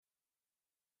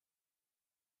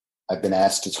I've been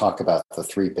asked to talk about the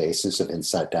three bases of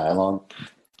insight dialogue.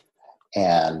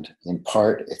 And in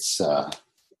part, it's,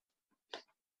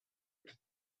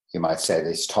 you might say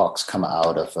these talks come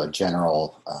out of a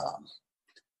general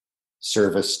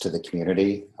service to the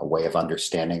community, a way of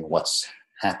understanding what's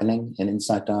happening in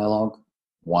insight dialogue,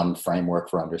 one framework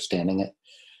for understanding it.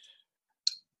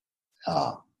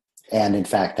 And in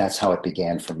fact, that's how it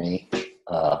began for me.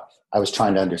 I was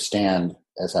trying to understand,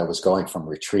 as I was going from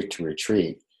retreat to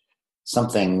retreat,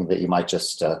 something that you might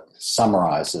just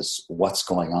summarize as what's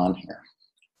going on here.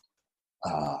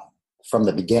 From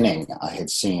the beginning, I had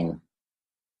seen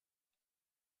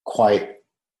quite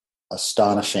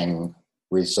astonishing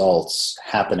results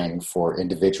happening for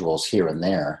individuals here and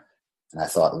there. And I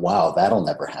thought, wow, that'll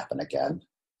never happen again.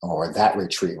 Or that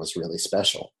retreat was really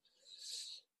special.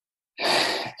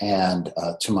 And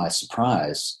to my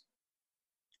surprise,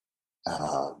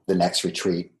 the next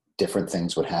retreat, different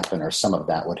things would happen, or some of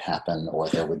that would happen, or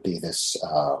there would be this,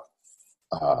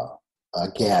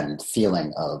 again,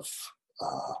 feeling of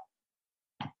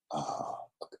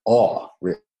awe,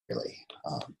 really,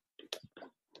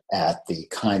 at the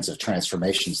kinds of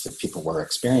transformations that people were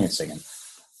experiencing. And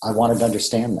I wanted to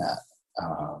understand that,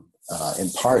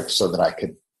 in part so that I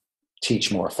could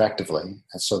teach more effectively,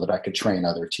 and so that I could train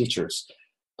other teachers,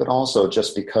 but also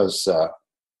just because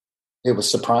it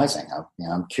was surprising.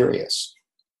 I'm curious.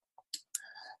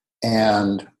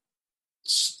 And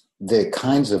the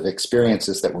kinds of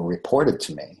experiences that were reported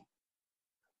to me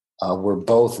were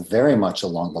both very much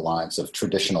along the lines of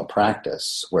traditional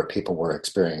practice, where people were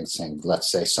experiencing,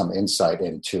 let's say, some insight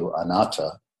into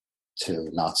anatta, to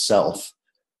not self,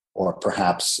 or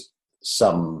perhaps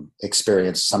some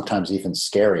experience, sometimes even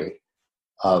scary,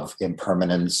 of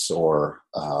impermanence or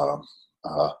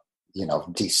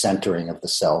decentering of the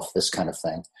self, this kind of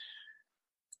thing.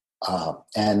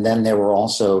 And then there were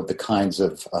also the kinds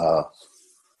of,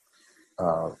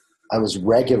 I was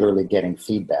regularly getting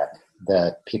feedback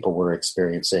that people were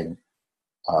experiencing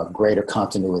greater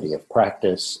continuity of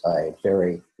practice, a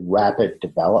very rapid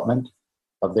development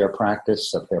of their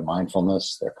practice, of their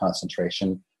mindfulness, their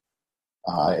concentration.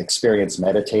 Experienced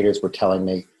meditators were telling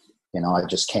me, I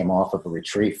just came off of a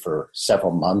retreat for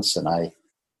several months, and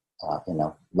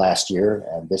last year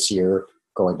and this year,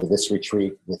 going to this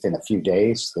retreat, within a few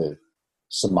days, the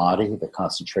samadhi, the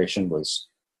concentration was,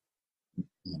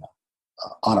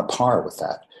 on a par with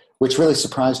that, which really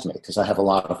surprised me because I have a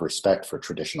lot of respect for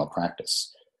traditional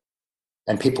practice.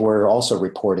 And people were also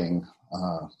reporting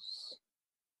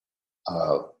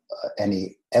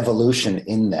any evolution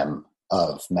in them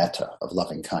of metta, of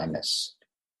loving kindness,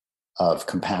 of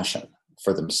compassion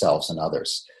for themselves and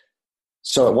others.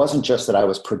 So it wasn't just that I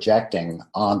was projecting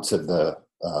onto the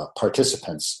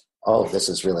participants, oh, this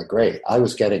is really great. I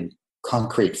was getting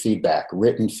concrete feedback,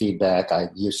 written feedback. I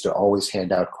used to always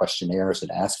hand out questionnaires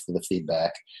and ask for the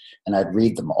feedback, and I'd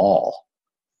read them all.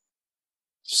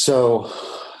 So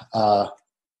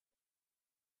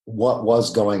what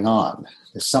was going on?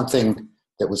 There's something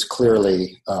that was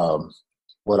clearly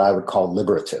what I would call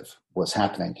liberative was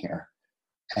happening here.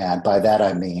 And by that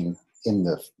I mean, in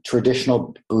the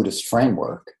traditional Buddhist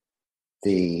framework,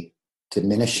 the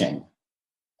diminishing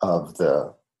of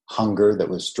the hunger that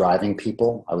was driving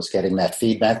people. I was getting that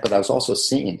feedback, but I was also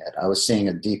seeing it. I was seeing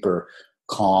a deeper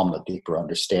calm, a deeper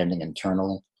understanding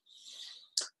internally.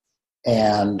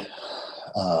 And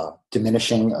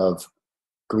diminishing of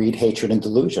greed, hatred, and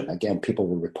delusion. Again, people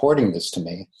were reporting this to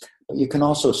me, but you can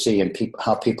also see in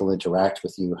how people interact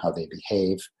with you, how they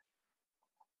behave.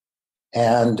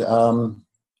 And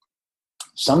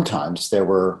sometimes there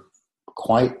were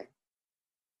quite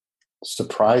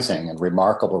surprising and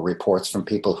remarkable reports from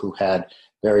people who had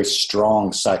very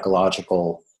strong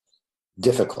psychological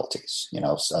difficulties,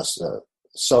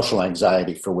 social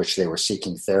anxiety for which they were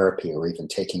seeking therapy or even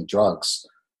taking drugs,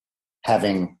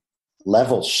 having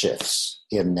level shifts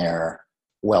in their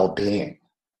well-being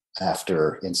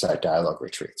after insight dialogue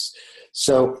retreats.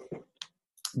 So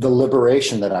the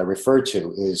liberation that I refer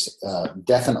to is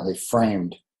definitely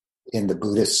framed in the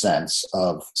Buddhist sense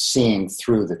of seeing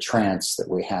through the trance that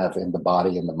we have in the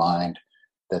body and the mind,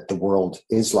 that the world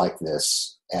is like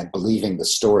this, and believing the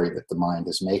story that the mind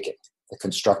is making, the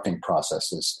constructing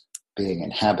processes being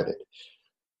inhabited.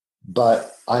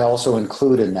 But I also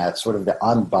include in that sort of the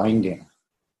unbinding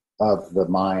of the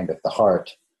mind, of the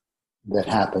heart, that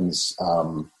happens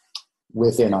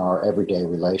within our everyday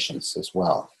relations as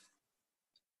well.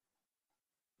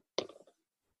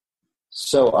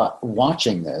 So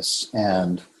watching this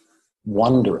and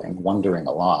wondering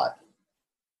a lot,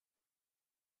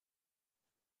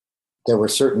 there were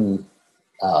certain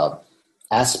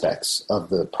aspects of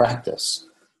the practice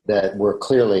that were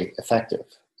clearly effective.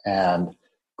 And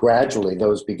gradually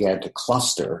those began to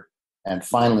cluster and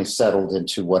finally settled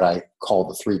into what I call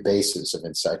the three bases of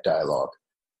insight dialogue,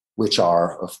 which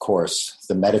are, of course,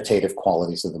 the meditative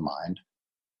qualities of the mind,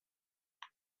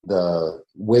 the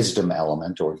wisdom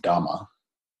element or Dhamma,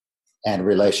 and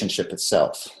relationship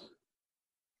itself.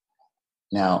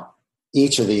 Now,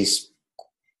 each of these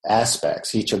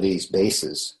aspects, each of these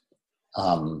bases,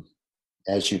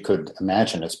 as you could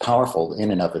imagine, is powerful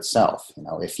in and of itself.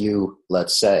 If you,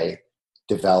 let's say,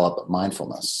 develop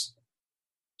mindfulness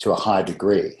to a high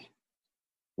degree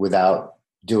without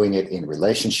doing it in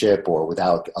relationship or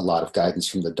without a lot of guidance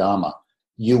from the Dhamma,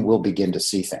 you will begin to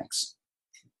see things.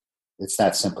 It's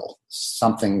that simple.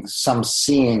 Some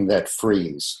seeing that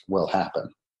frees will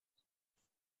happen.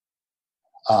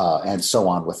 And so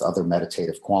on with other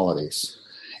meditative qualities.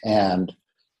 And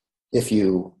if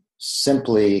you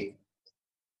simply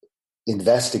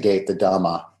investigate the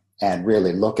Dhamma and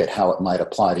really look at how it might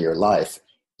apply to your life,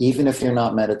 even if you're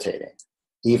not meditating,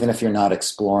 even if you're not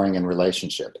exploring in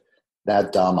relationship,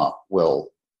 that Dhamma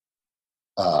will,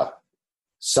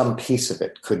 some piece of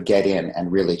it could get in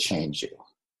and really change you.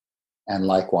 And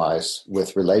likewise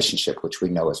with relationship, which we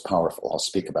know is powerful. I'll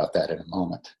speak about that in a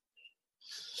moment.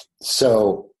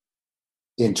 So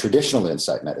in traditional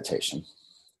insight meditation,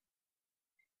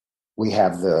 we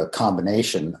have the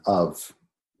combination of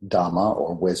Dhamma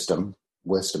or wisdom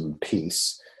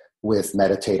peace, with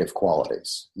meditative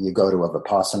qualities. You go to a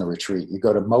Vipassana retreat, you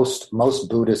go to most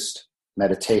Buddhist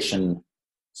meditation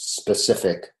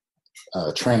specific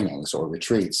trainings or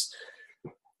retreats,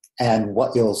 and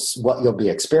what you'll be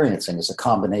experiencing is a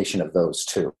combination of those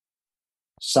two.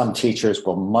 Some teachers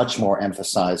will much more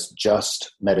emphasize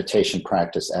just meditation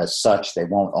practice as such. They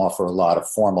won't offer a lot of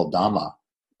formal Dhamma.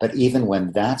 But even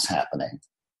when that's happening,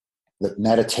 the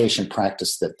meditation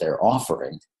practice that they're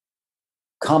offering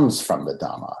comes from the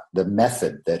Dhamma. The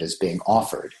method that is being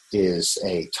offered is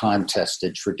a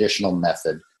time-tested traditional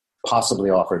method,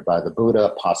 possibly offered by the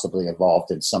Buddha, possibly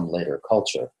evolved in some later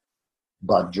culture,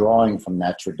 but drawing from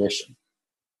that tradition.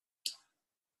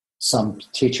 Some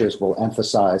teachers will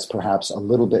emphasize perhaps a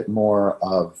little bit more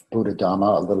of Buddha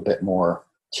Dhamma, a little bit more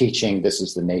teaching, this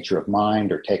is the nature of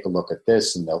mind, or take a look at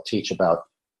this, and they'll teach about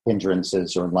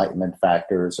hindrances or enlightenment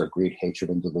factors or greed, hatred,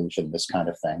 and delusion, this kind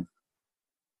of thing.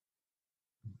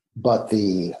 But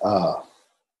the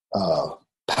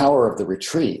power of the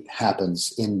retreat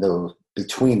happens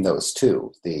between those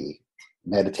two, the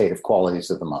meditative qualities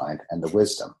of the mind and the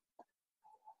wisdom.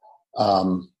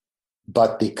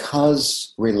 But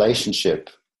because relationship,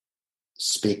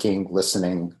 speaking,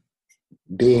 listening,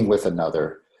 being with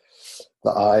another, the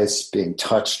eyes being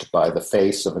touched by the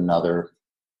face of another,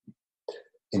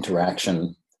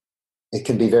 interaction, it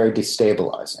can be very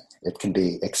destabilizing. It can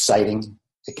be exciting.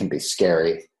 It can be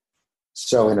scary.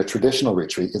 So in a traditional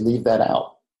retreat, you leave that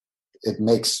out. It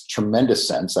makes tremendous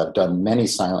sense. I've done many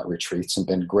silent retreats and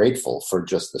been grateful for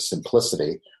just the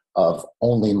simplicity of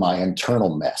only my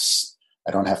internal mess.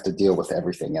 I don't have to deal with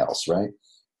everything else, right?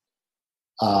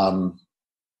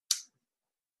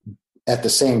 At the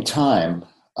same time,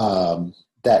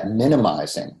 that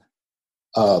minimizing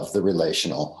of the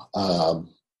relational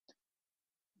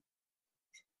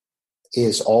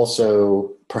is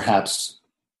also perhaps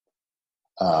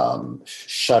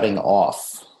shutting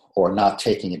off or not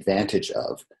taking advantage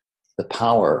of the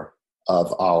power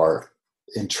of our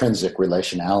intrinsic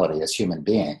relationality as human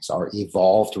beings, our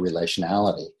evolved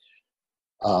relationality,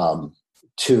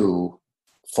 to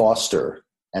foster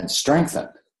and strengthen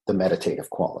the meditative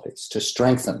qualities, to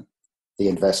strengthen the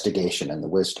investigation and the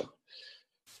wisdom.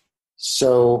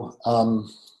 So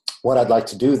what I'd like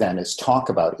to do then is talk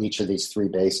about each of these three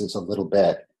bases a little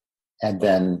bit, and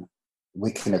then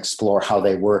we can explore how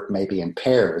they work maybe in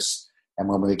pairs. And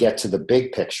when we get to the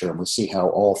big picture and we see how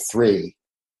all three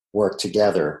work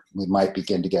together, we might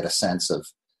begin to get a sense of,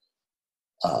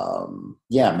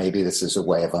 maybe this is a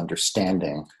way of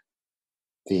understanding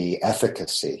the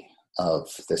efficacy of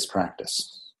this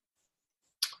practice.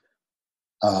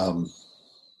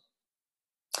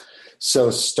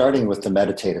 So starting with the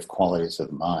meditative qualities of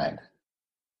the mind,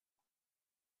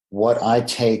 what I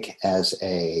take as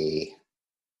a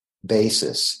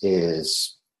basis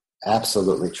is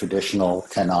absolutely traditional,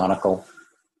 canonical,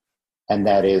 and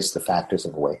that is the factors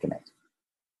of awakening.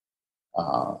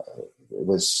 It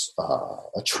was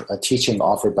a teaching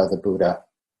offered by the Buddha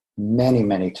many,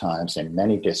 many times in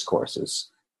many discourses.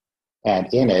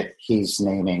 And in it, he's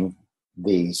naming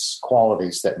these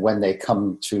qualities that when they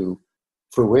come to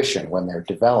fruition, when they're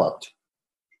developed,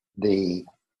 the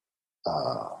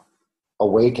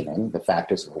awakening, the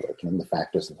factors of awakening, the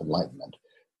factors of enlightenment,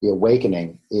 the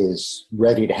awakening is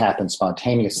ready to happen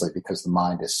spontaneously because the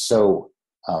mind is so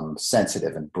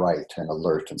sensitive and bright and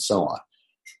alert and so on.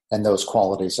 And those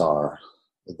qualities are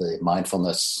the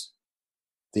mindfulness,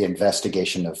 the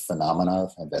investigation of phenomena,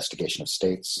 investigation of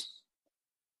states,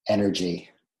 energy,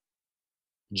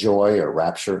 joy or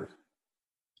rapture,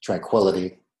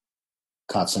 tranquility,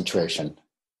 concentration,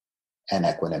 and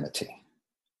equanimity.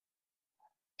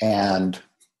 And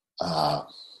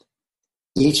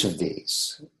each of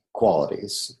these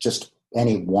qualities, just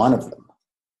any one of them,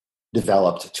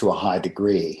 developed to a high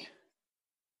degree,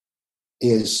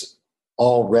 is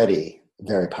already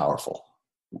very powerful.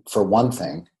 For one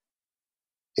thing,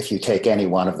 if you take any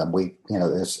one of them,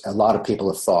 there's a lot of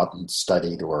people have thought and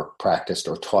studied or practiced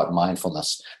or taught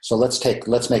mindfulness. So let's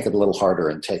make it a little harder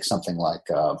and take something like,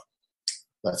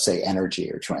 let's say,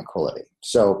 energy or tranquility.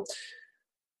 So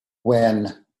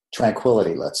when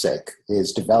tranquility, let's say,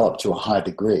 is developed to a high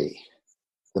degree,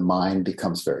 the mind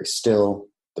becomes very still,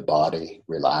 the body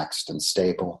relaxed and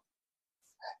stable.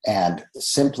 And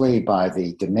simply by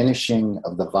the diminishing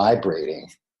of the vibrating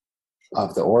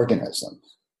of the organism,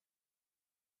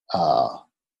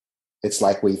 it's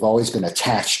like we've always been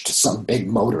attached to some big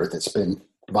motor that's been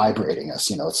vibrating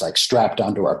us. It's like strapped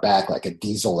onto our back like a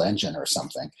diesel engine or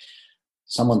something.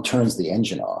 Someone turns the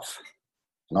engine off,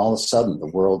 and all of a sudden the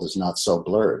world is not so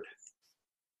blurred.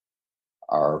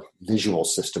 Our visual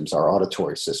systems, our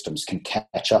auditory systems can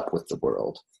catch up with the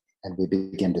world, and we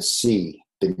begin to see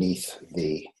beneath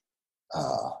the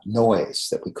noise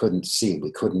that we couldn't see,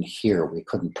 we couldn't hear, we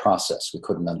couldn't process, we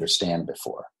couldn't understand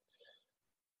before.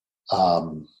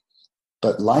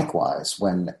 But likewise,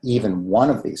 when even one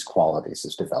of these qualities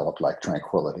is developed, like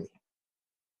tranquility,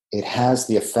 it has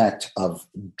the effect of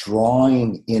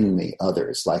drawing in the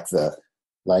others, like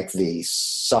the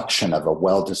suction of a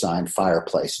well-designed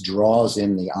fireplace draws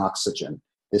in the oxygen.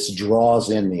 This draws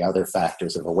in the other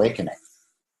factors of awakening.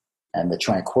 And the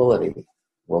tranquility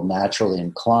will naturally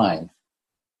incline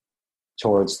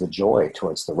towards the joy,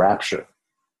 towards the rapture,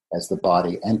 as the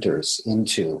body enters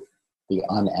into the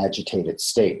unagitated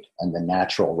state and the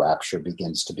natural rapture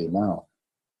begins to be known.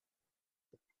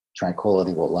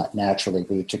 Tranquility will naturally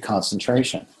lead to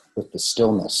concentration, with the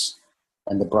stillness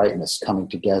and the brightness coming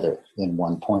together in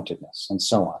one-pointedness, and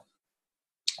so on.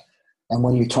 And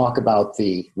when you talk about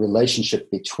the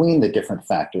relationship between the different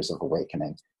factors of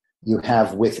awakening, you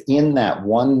have within that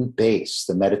one base,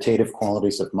 the meditative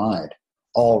qualities of mind,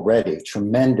 already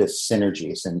tremendous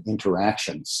synergies and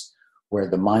interactions where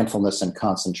the mindfulness and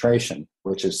concentration,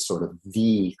 which is sort of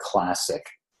the classic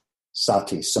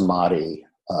sati, samadhi,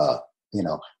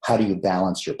 how do you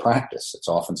balance your practice? It's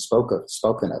often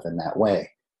spoken of in that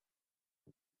way.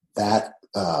 That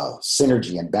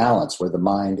synergy and balance where the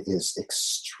mind is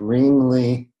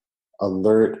extremely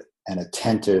alert and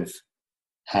attentive,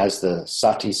 has the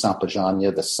sati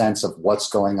sampajanya, the sense of what's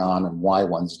going on and why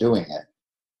one's doing it,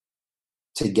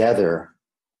 together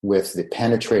with the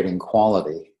penetrating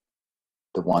quality,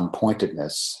 the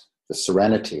one-pointedness, the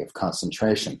serenity of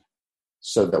concentration,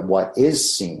 so that what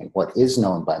is seen, what is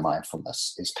known by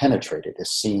mindfulness, is penetrated,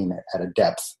 is seen at a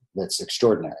depth that's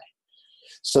extraordinary.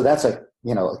 So that's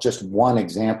just one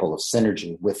example of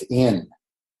synergy within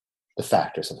the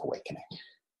factors of awakening.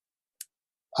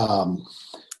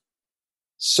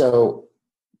 So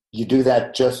you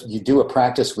do a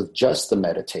practice with just the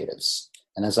meditatives,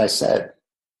 and as I said,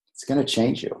 it's going to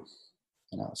change you.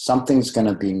 Something's going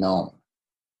to be known.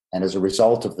 And as a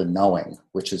result of the knowing,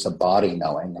 which is a body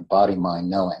knowing, a body-mind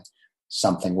knowing,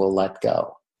 something will let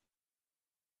go.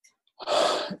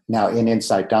 Now, in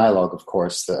Insight Dialogue, of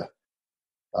course, the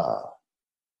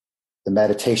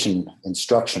meditation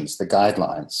instructions, the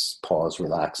guidelines, pause,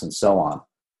 relax, and so on,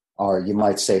 are, you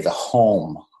might say, the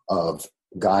home of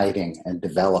guiding and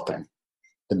developing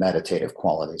the meditative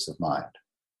qualities of mind.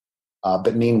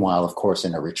 But meanwhile, of course,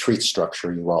 in a retreat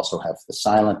structure, you also have the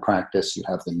silent practice, you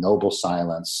have the noble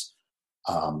silence,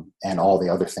 and all the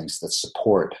other things that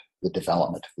support the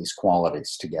development of these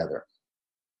qualities together.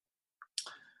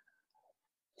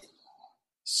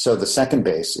 So the second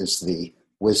base is the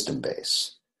wisdom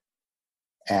base.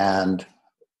 And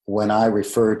when I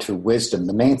refer to wisdom,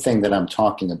 the main thing that I'm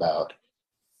talking about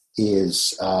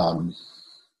is,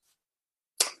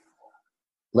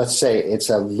 let's say, it's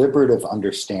a liberative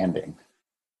understanding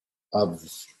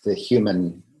of the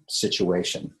human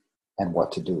situation and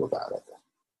what to do about it.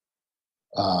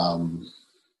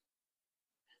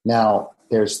 Now,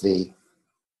 there's the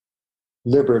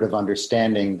liberative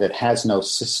understanding that has no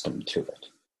system to it.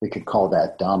 We could call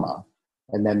that Dhamma.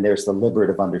 And then there's the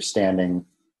liberative understanding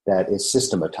that is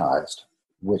systematized,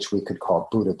 which we could call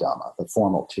Buddha Dhamma, the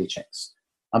formal teachings.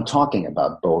 I'm talking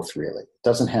about both, really. It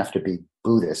doesn't have to be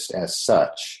Buddhist as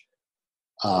such,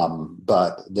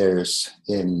 but there's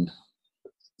in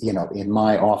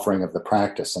my offering of the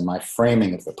practice and my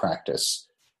framing of the practice,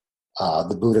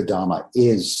 the Buddha Dhamma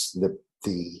is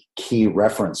the key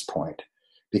reference point.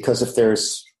 Because if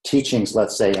there's teachings,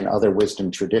 let's say, in other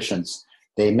wisdom traditions,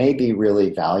 they may be really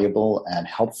valuable and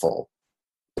helpful,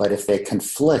 but if they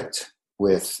conflict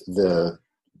with the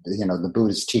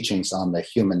Buddha's teachings on the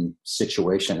human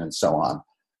situation and so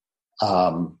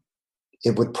on,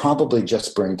 it would probably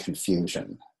just bring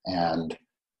confusion. And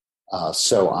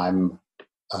so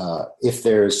if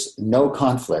there's no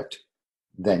conflict,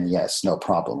 then yes, no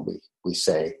problem. We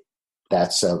say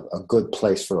that's a good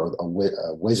place for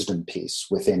a wisdom piece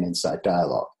within Insight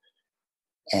Dialogue.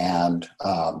 And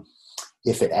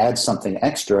if it adds something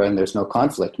extra and there's no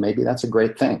conflict, maybe that's a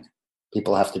great thing.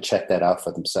 People have to check that out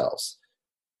for themselves.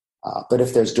 But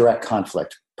if there's direct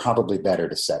conflict, probably better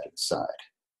to set it aside.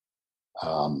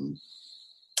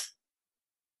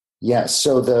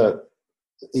 So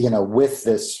with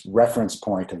this reference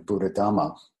point of Buddha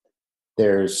Dhamma,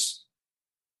 there's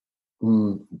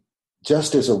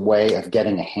just as a way of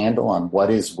getting a handle on what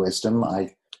is wisdom,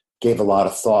 I gave a lot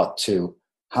of thought to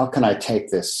how can I take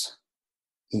this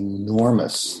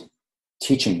enormous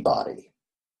teaching body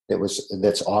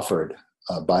that's offered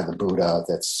by the Buddha,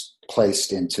 that's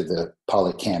placed into the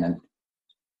Pali Canon,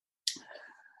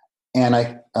 and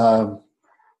I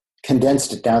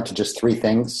condensed it down to just three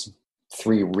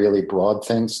really broad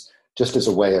things, just as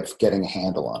a way of getting a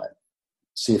handle on it,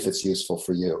 see if it's useful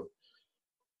for you.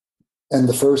 And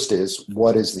the first is,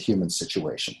 what is the human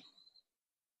situation?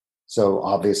 So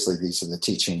obviously these are the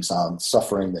teachings on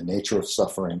suffering, the nature of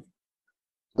suffering,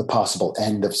 the possible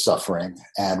end of suffering,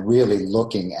 and really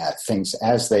looking at things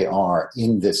as they are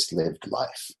in this lived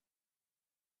life.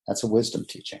 That's a wisdom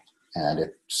teaching, and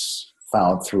it's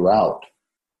found throughout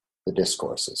the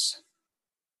discourses.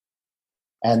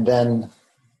 And then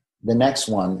the next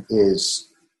one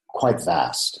is quite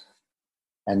vast,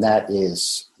 and that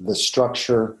is the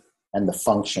structure and the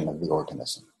function of the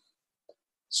organism.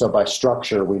 So by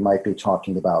structure, we might be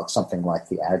talking about something like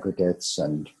the aggregates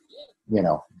and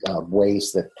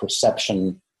ways that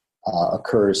perception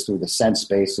occurs through the sense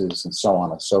bases and so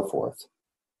on and so forth.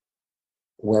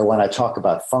 Where when I talk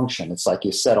about function, it's like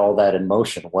you set all that in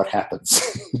motion, what happens?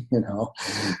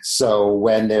 So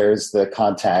when there's the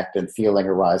contact and feeling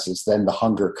arises, then the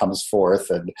hunger comes forth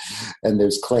and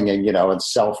there's clinging, and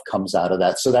self comes out of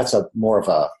that. So that's more of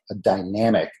a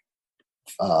dynamic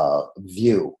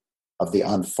view of the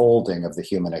unfolding of the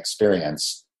human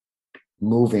experience,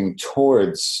 moving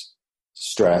towards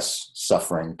stress,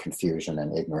 suffering, confusion,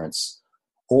 and ignorance,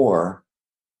 or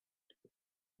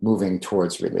moving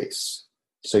towards release.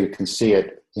 So you can see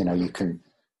it, you can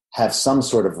have some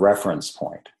sort of reference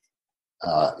point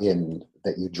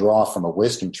that you draw from a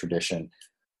wisdom tradition,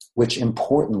 which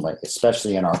importantly,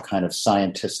 especially in our kind of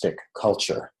scientistic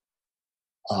culture,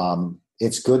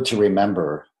 it's good to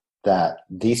remember that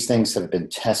these things have been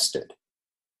tested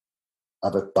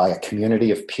by a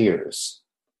community of peers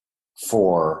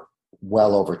for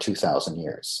well over 2,000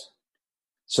 years.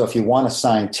 So if you want a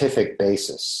scientific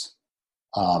basis,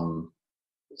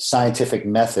 scientific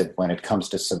method when it comes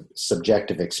to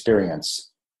subjective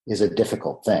experience is a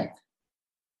difficult thing.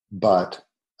 But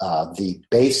the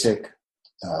basic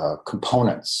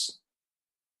components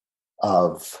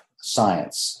of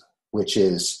science, which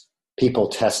is people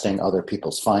testing other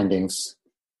people's findings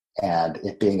and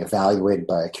it being evaluated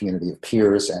by a community of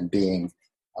peers and being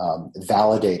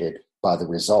validated by the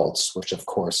results, which of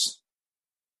course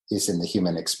is in the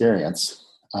human experience,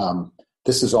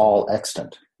 this is all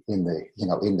extant in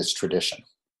this tradition.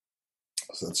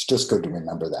 So it's just good to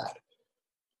remember that.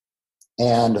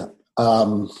 And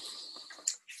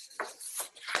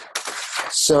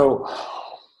so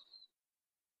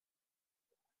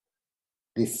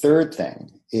the third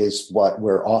thing is what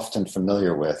we're often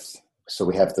familiar with. So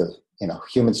we have the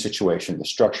human situation, the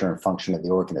structure and function of the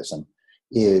organism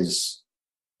is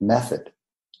method,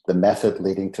 the method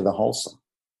leading to the wholesome.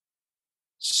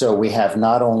 So we have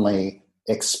not only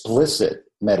explicit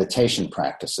meditation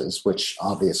practices, which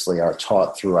obviously are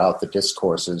taught throughout the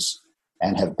discourses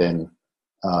and have been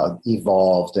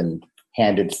evolved and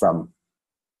handed from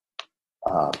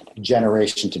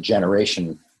generation to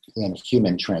generation in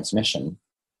human transmission,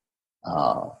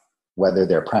 whether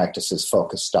they're practices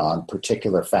focused on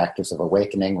particular factors of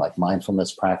awakening, like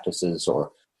mindfulness practices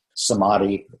or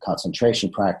samadhi, concentration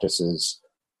practices,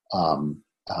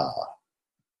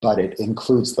 but it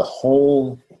includes the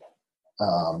whole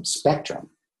spectrum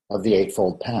of the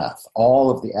Eightfold Path,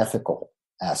 all of the ethical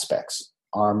aspects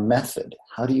our method.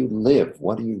 How do you live?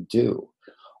 What do you do?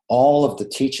 All of the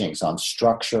teachings on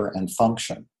structure and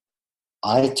function,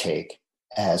 I take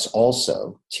as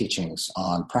also teachings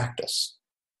on practice.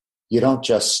 You don't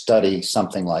just study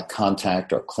something like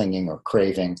contact or clinging or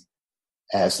craving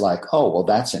as like, oh, well,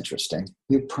 that's interesting.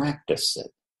 You practice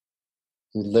it.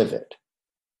 You live it.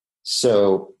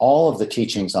 So all of the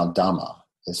teachings on Dhamma,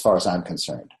 as far as I'm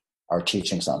concerned, are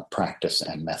teachings on practice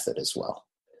and method as well.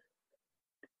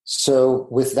 So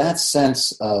with that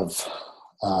sense of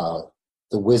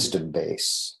the wisdom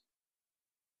base,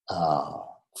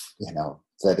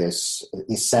 that is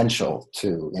essential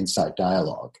to insight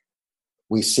dialogue,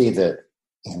 we see that,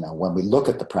 when we look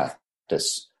at the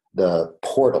practice, the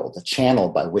portal, the channel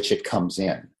by which it comes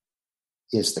in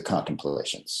is the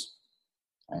contemplations.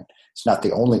 Right? It's not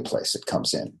the only place it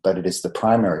comes in, but it is the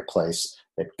primary place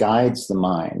that guides the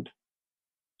mind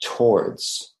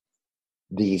towards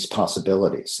these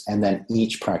possibilities. And then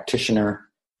each practitioner,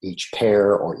 each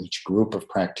pair, or each group of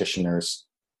practitioners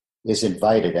is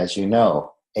invited, as you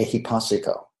know,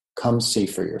 ehipassiko, come see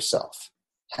for yourself,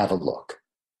 have a look.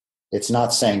 It's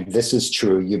not saying this is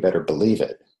true, you better believe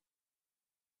it,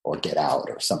 or get out,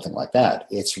 or something like that.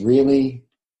 It's really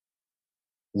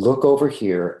look over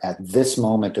here at this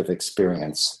moment of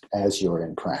experience as you're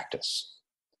in practice.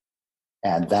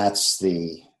 And that's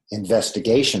the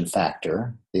investigation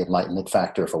factor, the enlightenment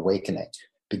factor of awakening,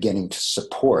 beginning to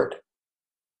support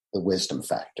the wisdom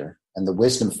factor. And the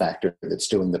wisdom factor that's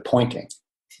doing the pointing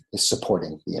is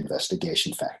supporting the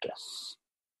investigation factor.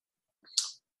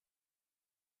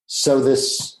 So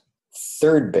this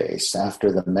third base,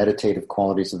 after the meditative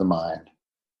qualities of the mind,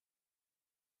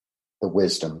 the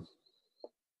wisdom,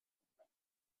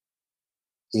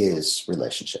 is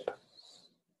relationship.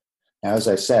 Now, as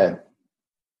I said,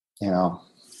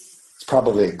 it's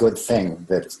probably a good thing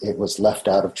that it was left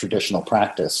out of traditional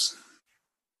practice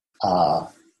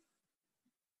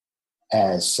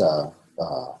as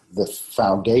the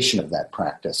foundation of that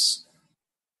practice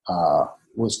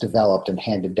was developed and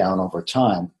handed down over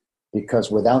time,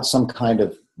 because without some kind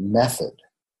of method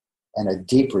and a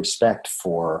deep respect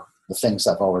for the things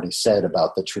I've already said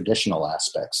about the traditional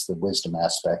aspects, the wisdom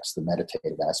aspects, the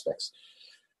meditative aspects,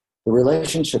 the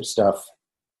relationship stuff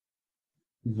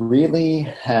really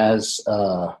has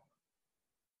some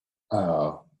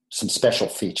special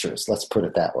features, let's put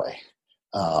it that way.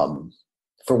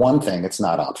 For one thing, it's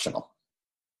not optional.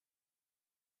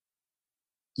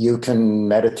 You can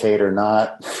meditate or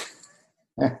not.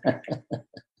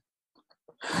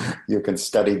 You can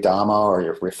study Dhamma or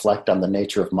you reflect on the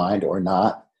nature of mind or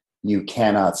not. You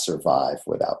cannot survive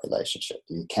without relationship.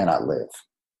 You cannot live.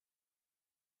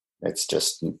 It's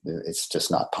just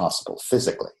not possible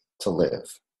physically to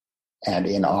live. And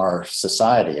in our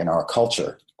society, in our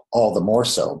culture, all the more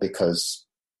so, because,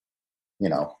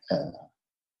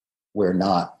 we're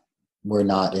not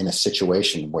in a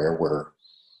situation where we're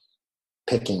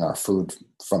picking our food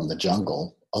from the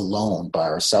jungle alone by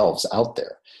ourselves out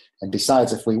there. And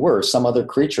besides, if we were, some other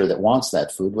creature that wants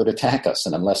that food would attack us.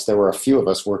 And unless there were a few of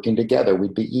us working together,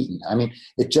 we'd be eaten. I mean,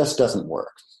 it just doesn't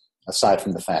work, aside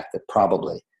from the fact that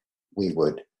probably we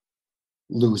would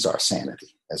lose our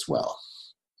sanity as well.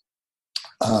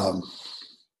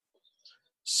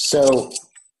 So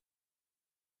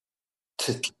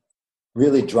to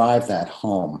really drive that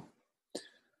home,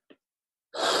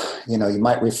 you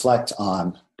might reflect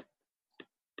on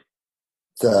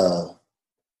the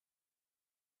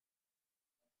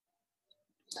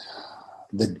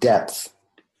depth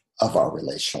of our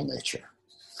relational nature,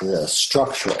 the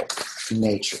structural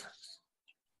nature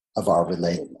of our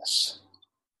relatedness.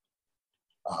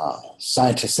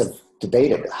 Scientists have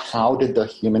debated, how did the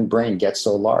human brain get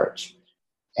so large?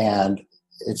 And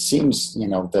it seems, a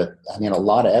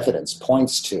lot of evidence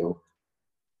points to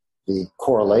the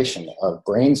correlation of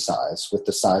brain size with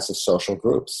the size of social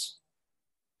groups.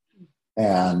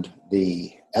 And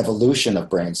the evolution of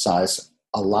brain size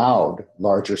allowed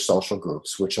larger social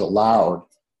groups, which allowed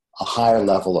a higher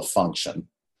level of function,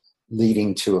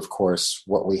 leading to, of course,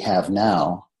 what we have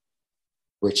now,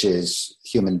 which is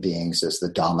human beings as the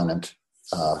dominant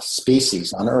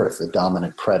species on Earth, the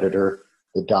dominant predator,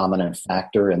 the dominant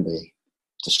factor in the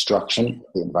destruction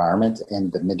of the environment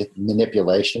and the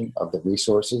manipulation of the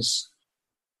resources.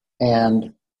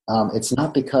 And it's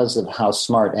not because of how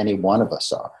smart any one of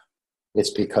us are.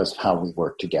 It's because of how we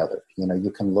work together.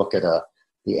 You can look at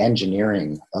the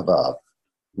engineering of a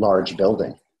large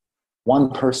building. One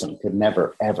person could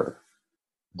never, ever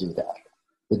do that.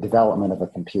 The development of a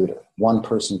computer. One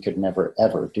person could never,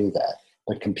 ever do that.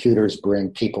 But computers bring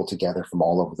people together from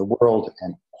all over the world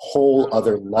and whole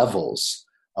other levels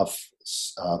of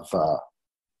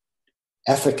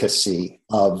efficacy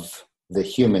of the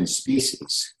human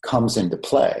species comes into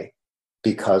play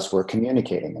because we're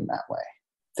communicating in that way.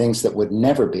 Things that would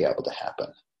never be able to happen.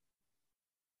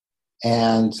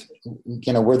 And,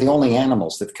 we're the only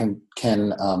animals that can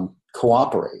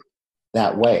cooperate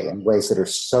that way, in ways that are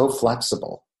so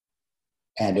flexible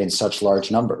and in such large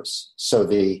numbers. So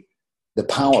the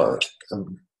power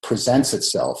presents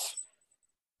itself,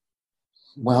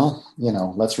 well,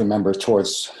 let's remember,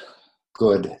 towards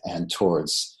good and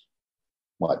towards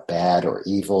bad or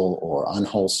evil or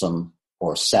unwholesome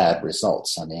or sad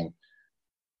results. I mean,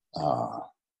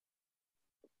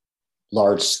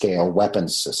 large-scale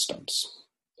weapons systems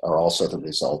are also the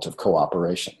result of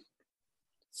cooperation.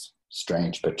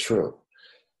 Strange but true.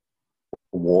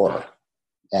 War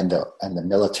and the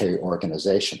military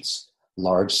organizations,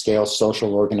 large-scale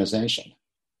social organization.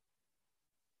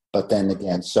 But then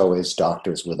again, so is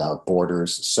Doctors Without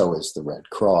Borders, so is the Red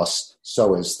Cross,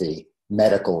 so is the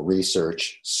medical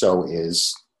research, so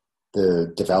is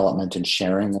the development and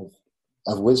sharing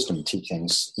of wisdom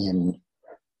teachings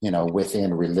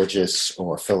within religious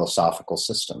or philosophical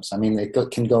systems. I mean, they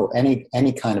can go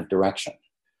any kind of direction.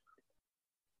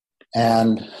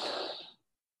 And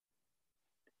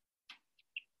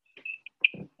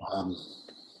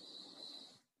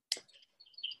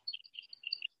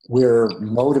we're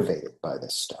motivated by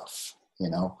this stuff.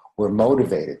 We're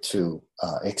motivated to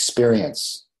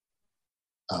experience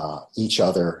each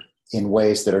other in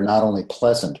ways that are not only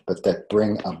pleasant, but that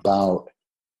bring about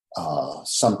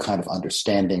some kind of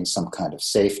understanding, some kind of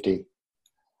safety.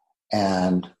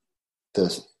 And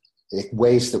the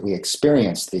ways that we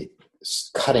experience the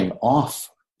cutting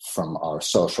off from our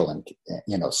social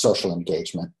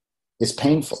engagement is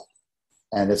painful.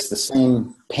 And it's the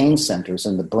same pain centers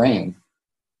in the brain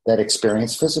that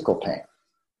experience physical pain.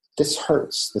 This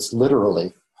hurts. This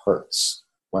literally hurts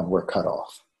when we're cut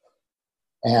off.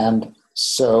 And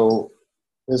so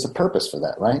there's a purpose for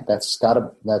that, right? There's got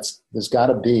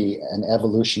to be an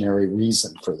evolutionary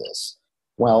reason for this.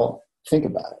 Well, think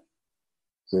about it.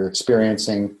 You're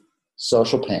experiencing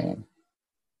social pain,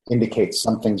 indicates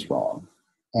something's wrong,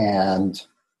 and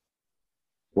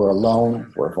we're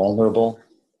alone, we're vulnerable,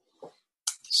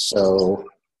 so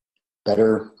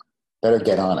better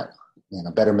get on it.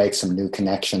 Better make some new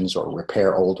connections or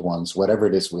repair old ones, whatever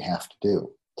it is we have to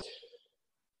do.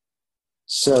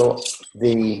 So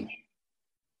the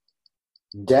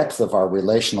depth of our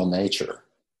relational nature,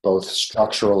 both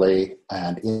structurally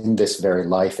and in this very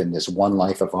life, in this one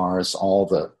life of ours, all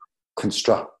the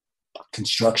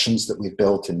constructions that we've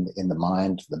built in the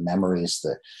mind, the memories,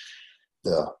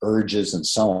 the urges, and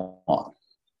so on.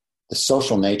 The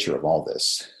social nature of all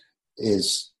this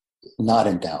is not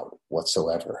in doubt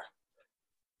whatsoever.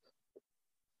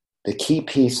 The key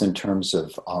piece in terms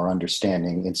of our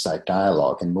understanding insight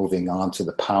dialogue and moving on to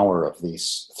the power of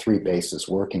these three bases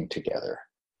working together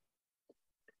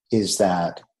is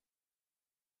that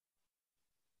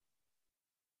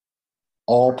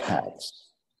all paths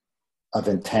of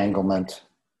entanglement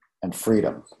and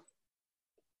freedom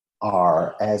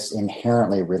are as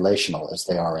inherently relational as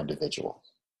they are individual.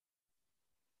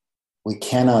 We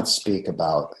cannot speak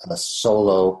about a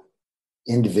solo,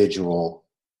 individual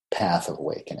path of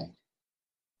awakening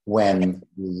when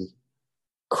the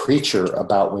creature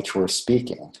about which we're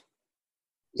speaking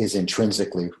is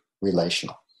intrinsically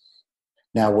relational.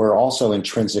 Now, we're also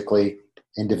intrinsically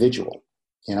individual.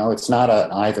 It's not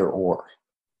an either or.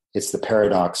 It's the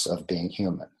paradox of being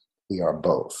human. We are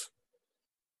both.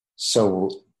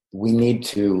 So we need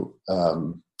to,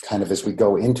 kind of as we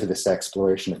go into this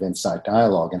exploration of insight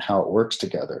dialogue and how it works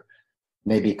together,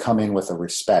 maybe come in with a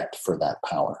respect for that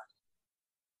power,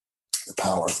 the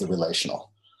power of the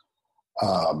relational.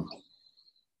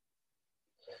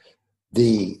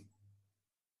 The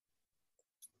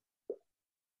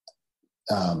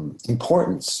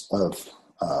importance of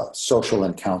social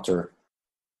encounter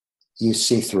you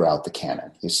see throughout the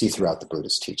canon, you see throughout the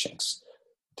Buddhist teachings.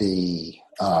 The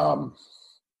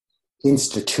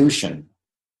institution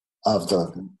of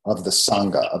the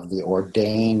Sangha, of the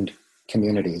ordained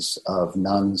communities of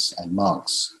nuns and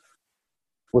monks,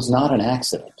 was not an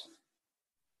accident.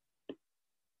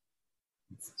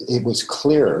 It was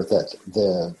clear that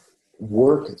the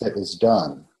work that is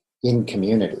done in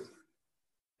community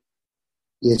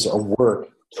is a work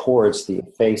towards the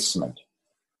effacement,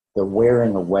 the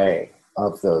wearing away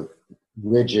of the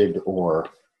rigid or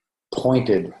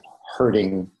pointed,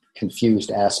 hurting,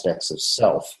 confused aspects of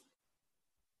self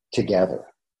together,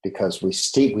 because we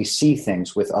see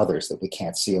things with others that we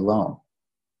can't see alone.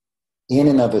 In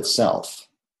and of itself,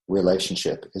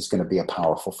 relationship is going to be a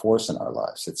powerful force in our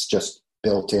lives. It's just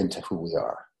built into who we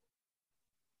are.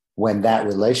 when that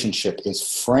relationship is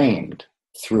framed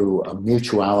through a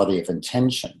mutuality of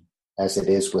intention, as it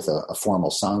is with a formal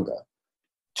sangha,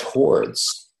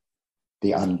 towards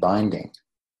the unbinding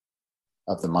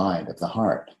of the mind, of the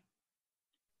heart,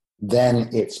 then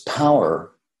its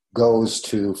power goes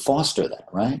to foster that,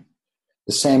 right?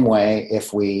 The same way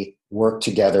if we work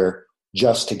together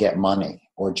just to get money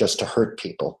or just to hurt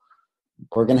people,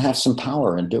 we're going to have some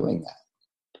power in doing that.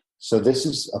 So this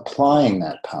is applying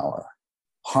that power,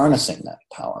 harnessing that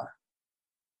power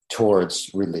towards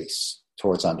release,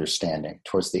 towards understanding,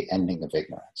 towards the ending of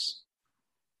ignorance.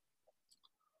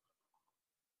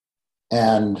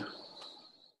 And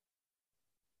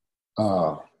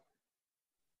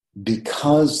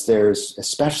because there's,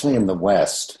 especially in the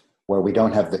West, where we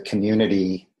don't have the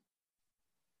community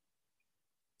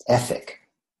ethic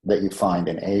that you find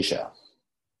in Asia,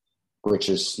 which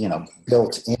is,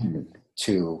 built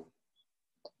into,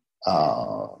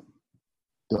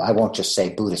 I won't just say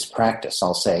Buddhist practice,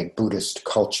 I'll say Buddhist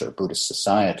culture, Buddhist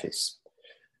societies.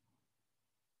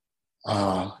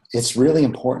 It's really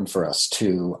important for us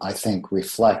to, I think,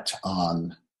 reflect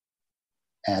on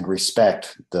and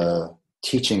respect the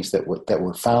teachings that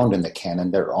were found in the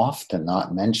canon. They're often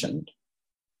not mentioned,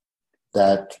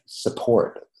 that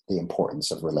support the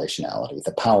importance of relationality,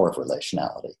 the power of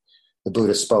relationality. The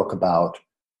Buddha spoke about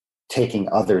taking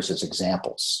others as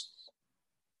examples,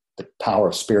 the power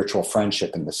of spiritual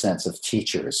friendship in the sense of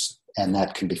teachers, and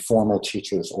that can be formal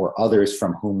teachers or others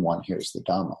from whom one hears the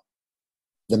Dhamma.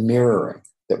 The mirroring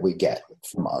that we get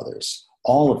from others,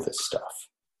 all of this stuff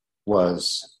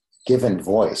was given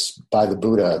voice by the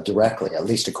Buddha directly, at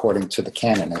least according to the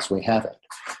canon as we have it.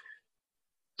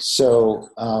 So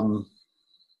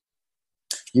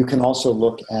you can also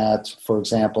look at, for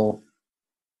example,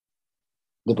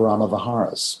 the Brahma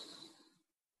Viharas: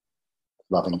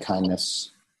 loving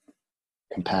kindness,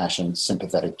 compassion,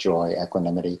 sympathetic joy,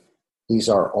 equanimity. These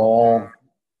are all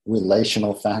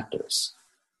relational factors.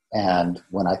 And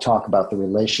when I talk about the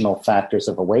relational factors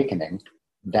of awakening,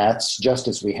 that's just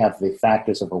as we have the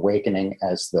factors of awakening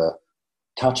as the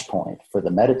touch point for the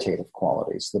meditative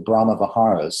qualities. The Brahma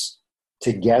Viharas,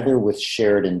 together with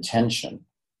shared intention,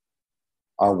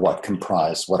 are what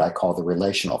comprise what I call the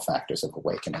relational factors of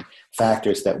awakening.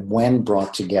 Factors that, when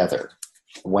brought together,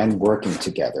 when working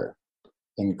together,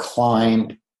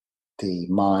 incline the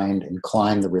mind,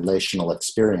 incline the relational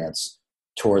experience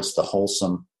towards the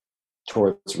wholesome,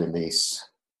 towards release,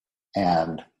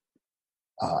 and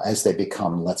as they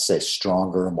become, let's say,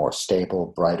 stronger, more stable,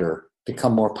 brighter,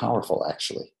 become more powerful,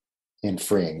 actually, in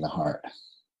freeing the heart.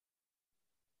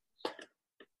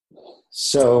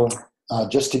 So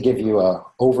just to give you an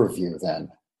overview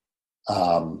then,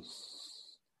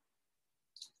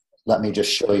 let me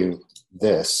just show you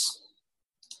this.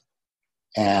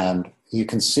 And you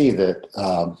can see that,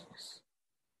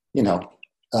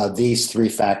 these three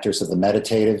factors of the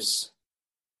meditatives,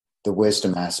 the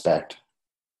wisdom aspect,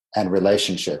 and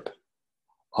relationship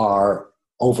are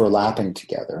overlapping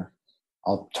together.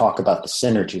 I'll talk about the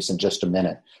synergies in just a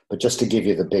minute, but just to give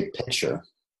you the big picture,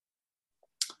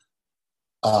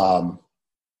 we'll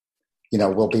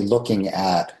be looking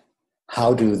at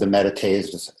how do the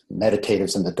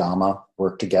meditatives and the Dhamma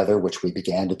work together, which we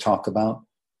began to talk about.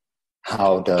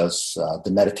 How does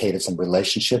the meditatives and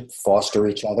relationship foster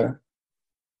each other?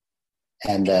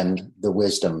 And then the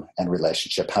wisdom and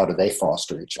relationship, how do they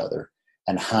foster each other?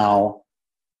 And how,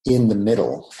 in the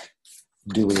middle,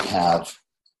 do we have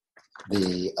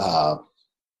the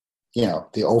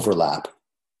overlap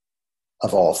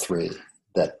of all three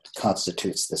that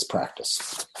constitutes this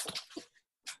practice?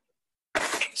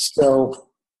 So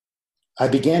I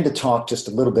began to talk just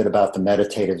a little bit about the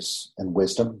meditatives and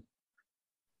wisdom.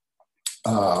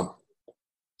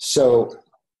 So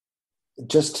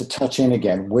just to touch in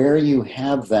again, where you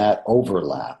have that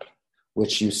overlap,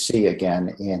 which you see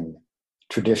again in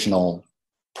traditional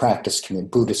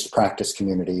Buddhist practice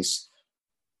communities,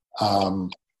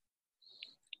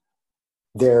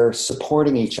 they're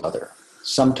supporting each other.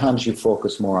 Sometimes you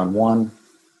focus more on one,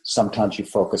 sometimes you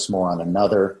focus more on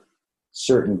another.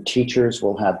 Certain teachers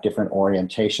will have different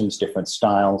orientations, different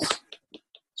styles.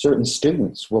 Certain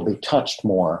students will be touched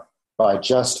more by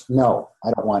just, no,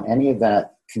 I don't want any of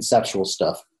that conceptual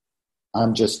stuff.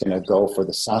 I'm just going to go for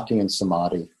the sati and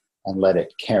samadhi and let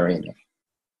it carry me.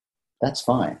 That's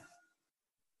fine.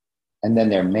 And then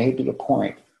there may be a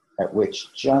point at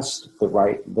which just the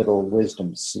right little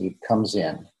wisdom seed comes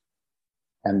in,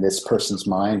 and this person's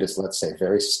mind is, let's say,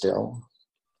 very still,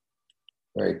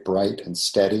 very bright and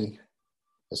steady.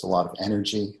 There's a lot of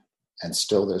energy, and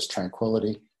still there's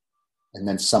tranquility. And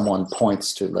then someone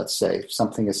points to, let's say,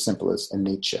 something as simple as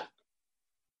anicca.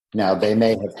 Now, they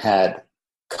may have had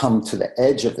come to the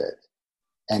edge of it,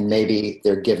 and maybe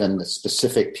they're given the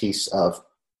specific piece of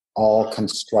all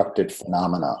constructed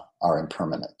phenomena are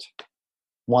impermanent.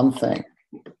 One thing,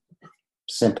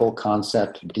 simple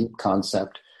concept, deep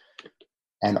concept,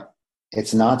 and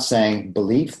it's not saying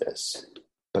believe this,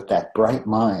 but that bright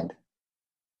mind,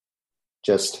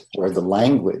 just where the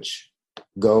language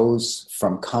goes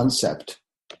from concept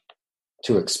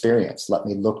to experience. Let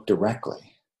me look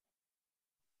directly.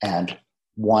 And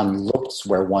one looks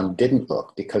where one didn't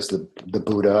look, because the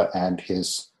Buddha and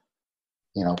his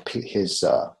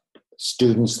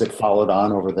students that followed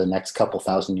on over the next couple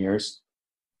thousand years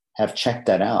have checked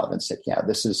that out and said, yeah,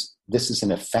 this is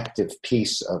an effective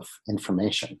piece of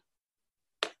information.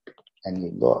 And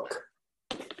you look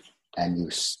and you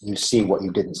see what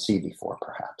you didn't see before,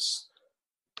 perhaps.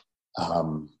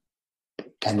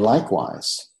 And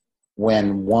likewise,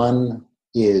 when one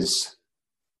is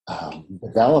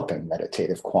developing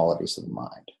meditative qualities of the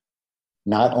mind,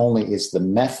 not only is the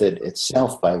method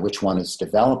itself by which one is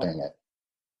developing it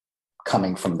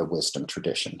coming from the wisdom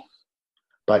tradition,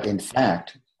 but in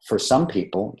fact, for some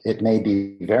people, it may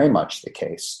be very much the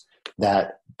case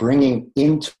that bringing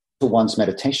into one's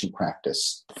meditation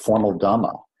practice formal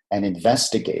Dhamma and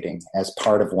investigating as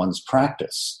part of one's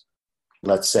practice,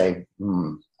 let's say,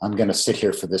 I'm going to sit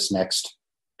here for this next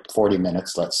 40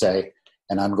 minutes, let's say,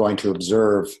 and I'm going to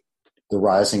observe the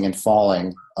rising and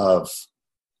falling of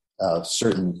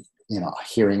certain,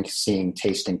 hearing, seeing,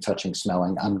 tasting, touching,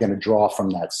 smelling. I'm going to draw from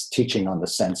that teaching on the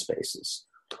sense basis.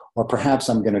 Or perhaps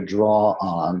I'm going to draw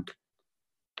on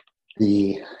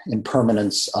the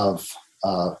impermanence of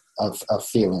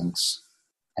feelings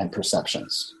and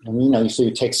perceptions. And, so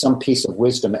you take some piece of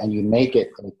wisdom and you make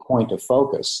it a point of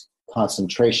focus.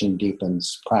 Concentration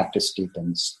deepens, practice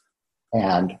deepens,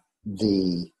 and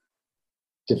the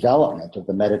development of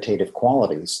the meditative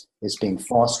qualities is being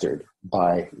fostered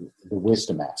by the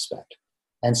wisdom aspect.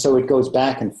 And so it goes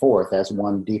back and forth as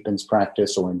one deepens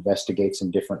practice or investigates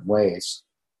in different ways.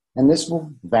 And this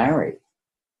will vary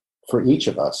for each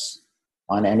of us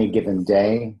on any given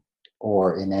day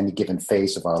or in any given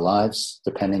phase of our lives,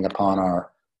 depending upon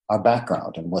our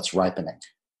background and what's ripening.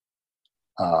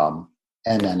 And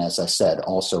then, as I said,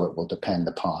 also it will depend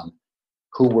upon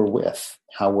who we're with,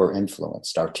 how we're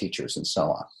influenced, our teachers, and so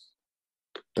on.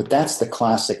 But that's the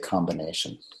classic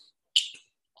combination.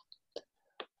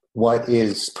 What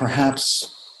is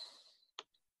perhaps,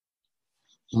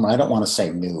 I don't want to say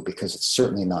new because it's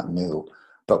certainly not new,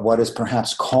 but what is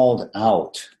perhaps called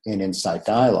out in insight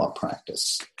dialogue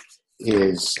practice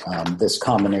is this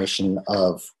combination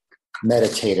of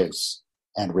meditatives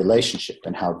and relationship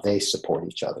and how they support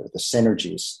each other, the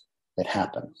synergies that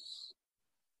happen.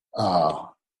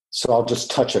 So I'll just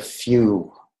touch a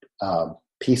few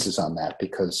pieces on that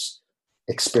because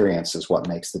experience is what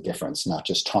makes the difference, not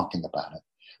just talking about it.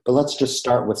 But let's just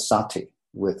start with sati,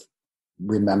 with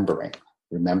remembering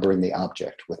the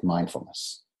object with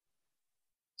mindfulness.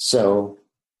 So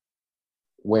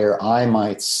where I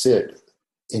might sit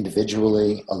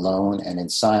individually, alone, and in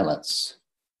silence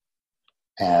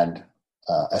and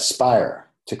aspire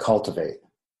to cultivate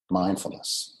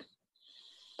mindfulness,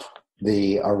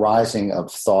 the arising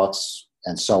of thoughts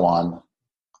and so on,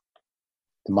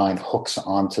 the mind hooks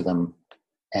onto them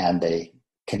and they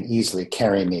can easily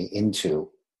carry me into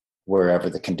wherever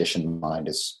the conditioned mind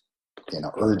is,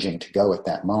 urging to go at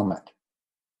that moment.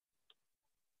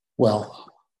 Well,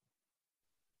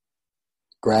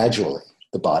 gradually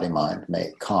the body-mind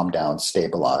may calm down,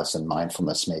 stabilize, and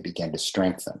mindfulness may begin to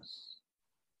strengthen,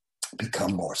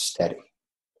 become more steady.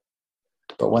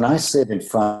 But when I sit in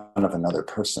front of another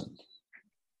person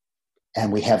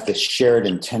and we have this shared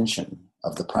intention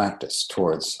of the practice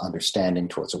towards understanding,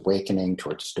 towards awakening,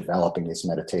 towards developing these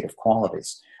meditative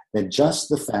qualities, then just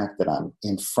the fact that I'm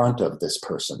in front of this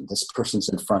person's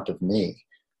in front of me,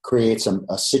 creates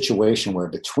a situation where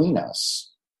between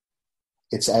us,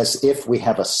 it's as if we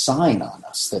have a sign on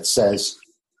us that says,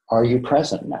 are you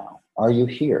present now? Are you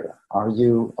here? Are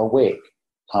you awake?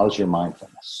 How's your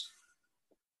mindfulness?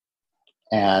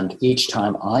 And each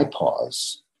time I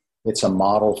pause, it's a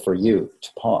model for you to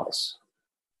pause.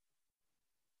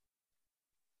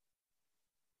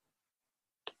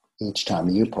 Each time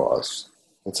you pause,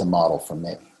 it's a model for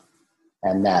me.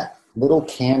 And that little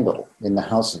candle in the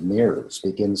house of mirrors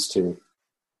begins to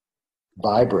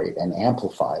vibrate and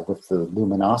amplify with the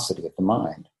luminosity of the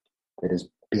mind that is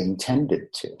being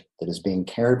tended to, that is being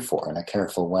cared for in a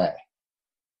careful way.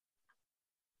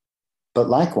 But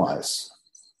likewise,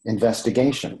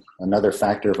 investigation, another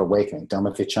factor of awakening,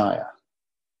 Dhammavichaya.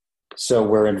 So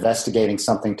we're investigating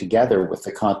something together with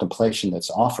the contemplation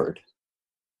that's offered.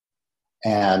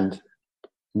 And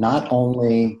not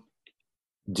only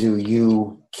do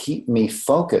you keep me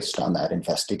focused on that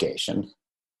investigation,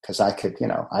 because I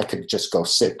could just go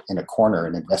sit in a corner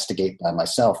and investigate by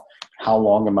myself. How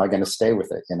long am I going to stay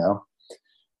with it,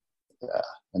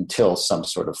 until some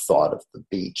sort of thought of the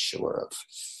beach or of,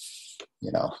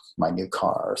 my new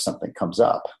car or something comes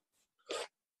up.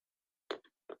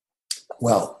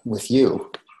 Well, with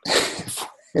you,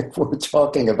 if we're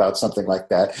talking about something like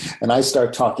that, and I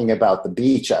start talking about the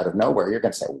beach out of nowhere, you're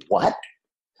going to say, what?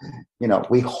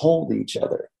 We hold each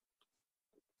other.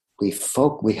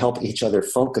 We help each other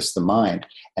focus the mind,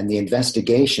 and the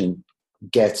investigation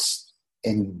gets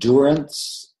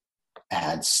endurance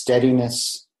and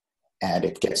steadiness, and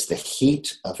it gets the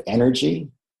heat of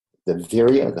energy, the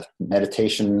virya, the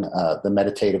meditation, the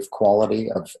meditative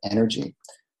quality of energy,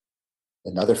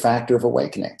 another factor of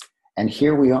awakening. And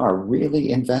here we are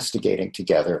really investigating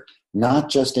together, not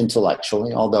just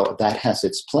intellectually, although that has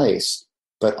its place,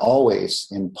 but always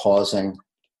in pausing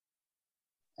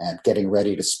and getting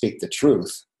ready to speak the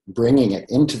truth, bringing it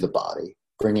into the body,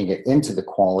 bringing it into the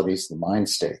qualities, the mind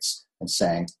states, and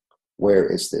saying, where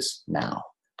is this now?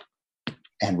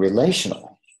 And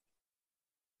relationally,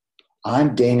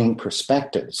 I'm gaining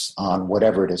perspectives on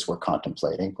whatever it is we're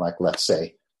contemplating, like let's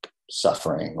say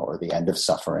suffering or the end of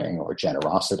suffering or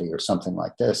generosity or something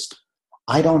like this.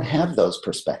 I don't have those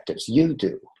perspectives. You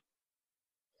do.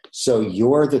 So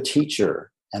you're the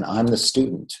teacher and I'm the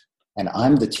student, and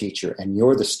I'm the teacher and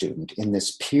you're the student in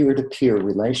this peer-to-peer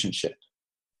relationship.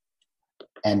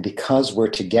 And because we're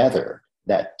together,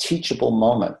 that teachable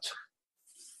moment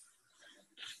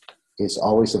is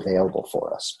always available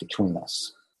for us, between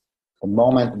us. The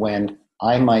moment when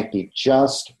I might be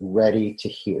just ready to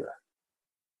hear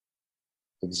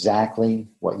exactly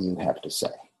what you have to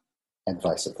say, and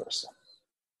vice versa.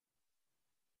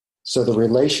 So the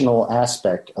relational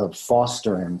aspect of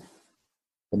fostering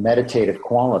the meditative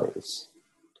qualities,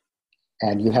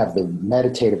 and you have the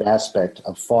meditative aspect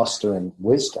of fostering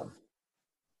wisdom,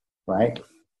 right?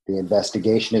 The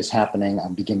investigation is happening.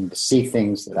 I'm beginning to see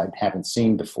things that I haven't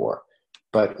seen before,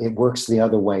 but it works the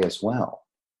other way as well.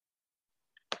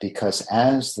 Because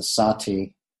as the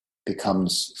sati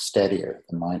becomes steadier,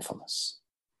 the mindfulness,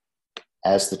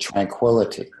 as the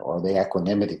tranquility or the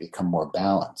equanimity become more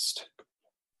balanced,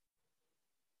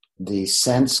 the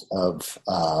sense of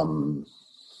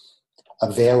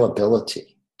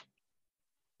availability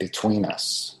between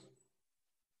us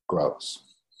grows.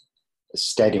 The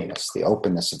steadiness, the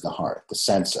openness of the heart, the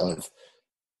sense of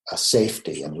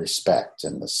safety and respect,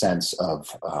 and the sense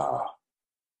of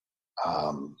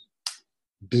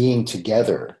being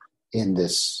together in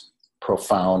this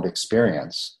profound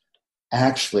experience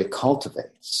actually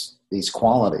cultivates these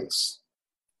qualities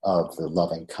of the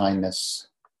loving kindness.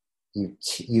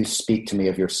 You speak to me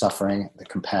of your suffering, the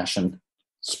compassion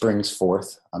springs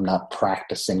forth. I'm not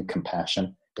practicing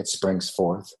compassion, it springs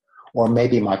forth. Or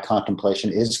maybe my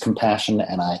contemplation is compassion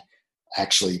and I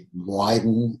actually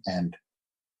widen and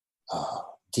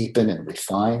deepen and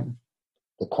refine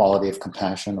the quality of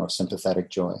compassion or sympathetic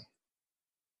joy.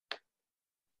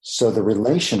 So the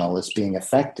relational is being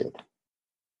affected,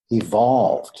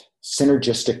 evolved,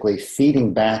 synergistically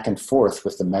feeding back and forth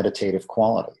with the meditative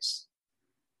qualities.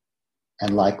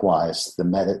 And likewise,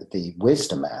 the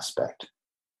wisdom aspect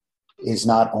is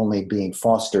not only being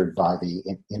fostered by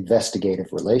the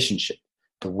investigative relationship,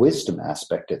 the wisdom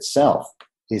aspect itself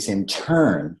is in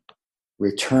turn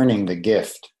returning the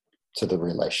gift to the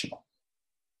relational.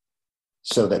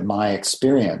 So that my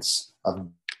experience of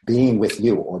being with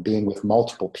you or being with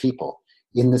multiple people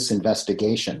in this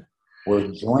investigation, we're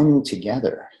joining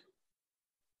together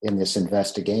in this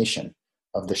investigation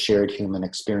of the shared human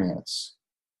experience.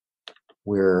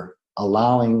 We're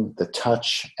allowing the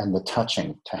touch and the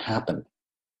touching to happen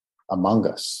among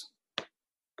us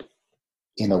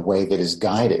in a way that is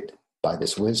guided by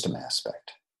this wisdom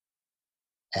aspect.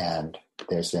 And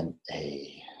there's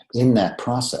in that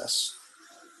process,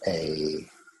 a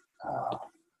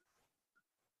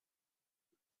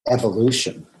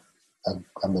evolution,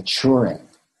 a maturing,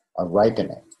 a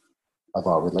ripening of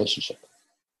our relationship.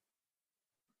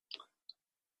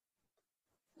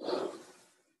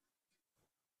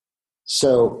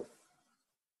 So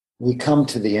we come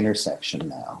to the intersection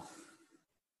now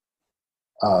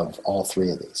of all three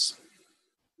of these.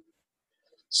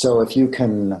 So if you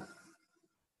can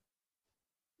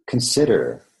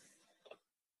consider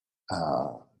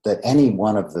that any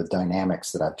one of the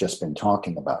dynamics that I've just been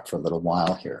talking about for a little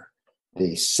while here,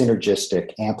 the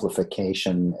synergistic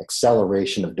amplification,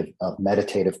 acceleration of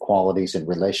meditative qualities in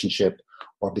relationship,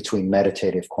 or between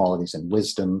meditative qualities and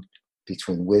wisdom,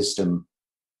 between wisdom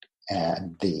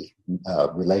and the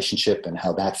relationship and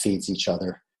how that feeds each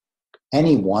other,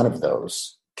 any one of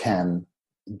those can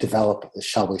develop,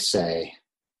 shall we say,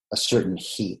 a certain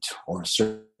heat or a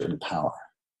certain power.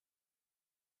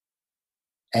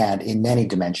 And in many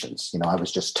dimensions, I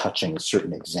was just touching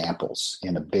certain examples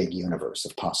in a big universe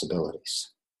of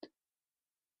possibilities.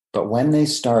 But when they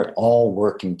start all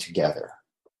working together,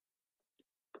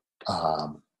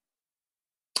 I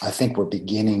think we're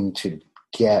beginning to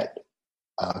get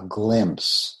a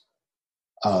glimpse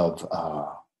of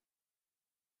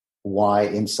why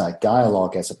insight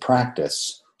dialogue as a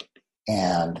practice,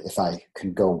 and if I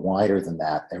can go wider than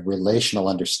that, a relational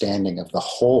understanding of the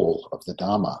whole of the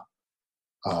Dhamma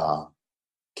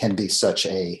can be such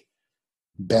a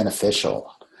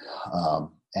beneficial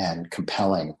and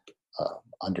compelling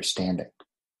understanding.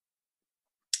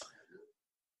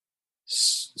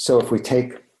 So if we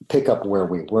pick up where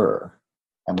we were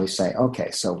and we say, okay,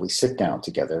 so we sit down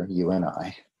together, you and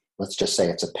I, let's just say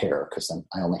it's a pair because then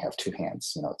I only have two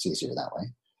hands, it's easier that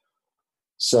way.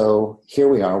 So here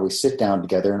we are, we sit down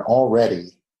together, and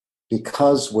already,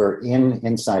 because we're in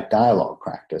insight dialogue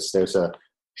practice, there's a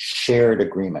shared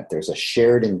agreement, there's a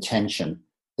shared intention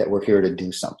that we're here to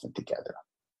do something together,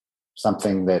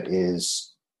 something that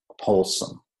is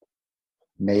wholesome.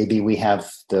 Maybe we have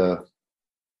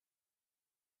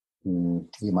you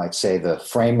might say, the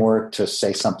framework to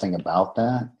say something about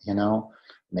that,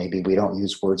 Maybe we don't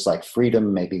use words like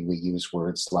freedom, maybe we use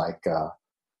words like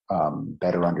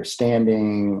better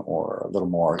understanding, or a little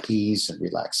more ease and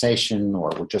relaxation,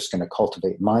 or we're just going to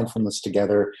cultivate mindfulness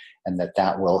together, and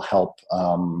that will help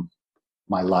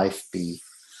my life be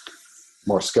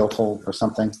more skillful or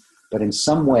something. But in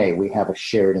some way, we have a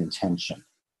shared intention.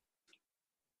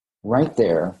 Right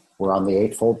there, we're on the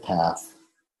Eightfold Path,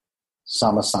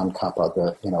 Samasankappa,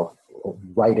 the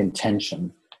right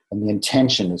intention, and the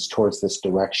intention is towards this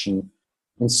direction,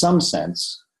 in some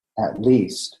sense, at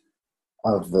least,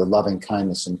 of the loving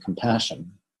kindness and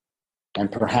compassion. And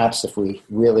perhaps if we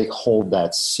really hold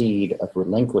that seed of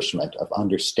relinquishment, of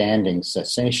understanding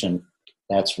cessation,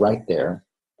 that's right there.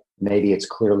 Maybe it's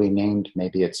clearly named,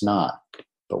 maybe it's not.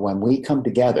 But when we come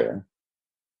together,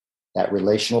 that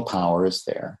relational power is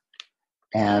there.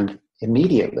 And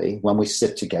immediately, when we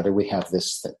sit together, we have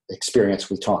this experience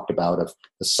we talked about of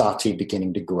the sati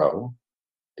beginning to grow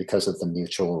because of the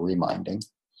mutual reminding.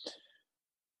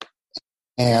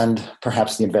 And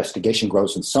perhaps the investigation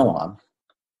grows and so on.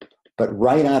 But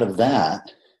right out of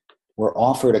that, we're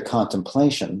offered a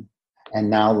contemplation. And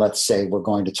now let's say we're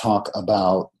going to talk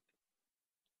about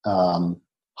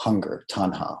hunger,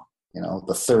 tanha,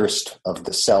 the thirst of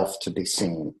the self to be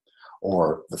seen,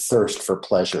 or the thirst for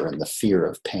pleasure and the fear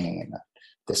of pain,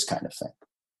 this kind of thing.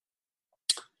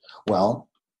 Well,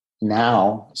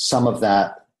 now some of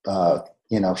that,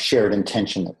 shared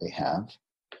intention that we have,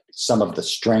 some of the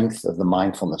strength of the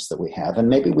mindfulness that we have, and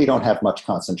maybe we don't have much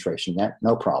concentration yet,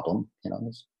 no problem,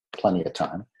 there's plenty of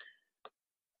time.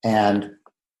 And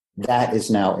that is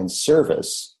now in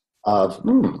service of,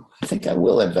 I think I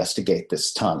will investigate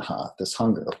this tanha, this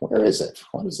hunger. Where is it?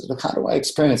 What is it? How do I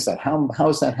experience that? How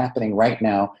is that happening right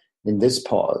now in this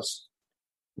pause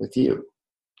with you?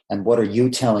 And what are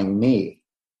you telling me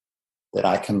that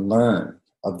I can learn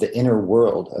of the inner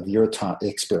world of your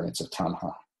experience of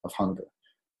tanha, of hunger,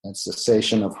 and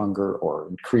cessation of hunger or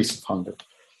increase of hunger?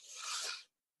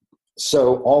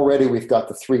 So already we've got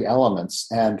the three elements,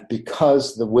 and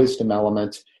because the wisdom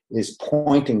element is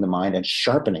pointing the mind and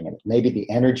sharpening it, maybe the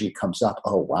energy comes up,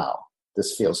 oh wow,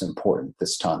 this feels important,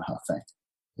 this tanha thing,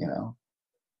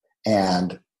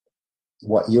 And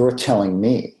what you're telling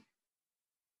me,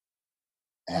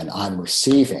 and I'm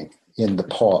receiving in the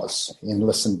pause, in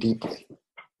listen deeply,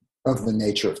 of the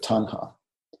nature of tanha,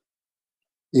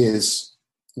 is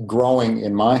growing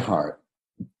in my heart,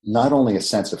 not only a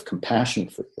sense of compassion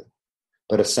for you,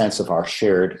 but a sense of our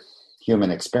shared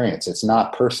human experience. It's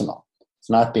not personal. It's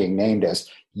not being named as,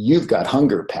 you've got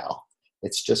hunger, pal.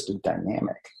 It's just a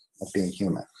dynamic of being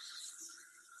human,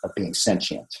 of being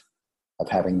sentient, of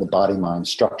having the body-mind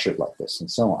structured like this, and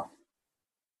so on.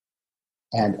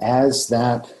 And as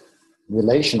that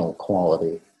relational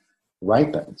quality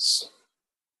ripens,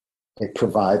 it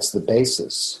provides the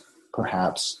basis,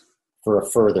 perhaps, for a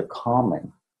further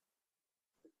calming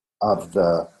of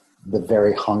the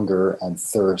very hunger and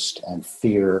thirst and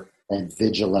fear and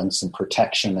vigilance and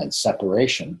protection and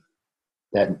separation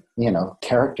that,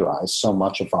 characterize so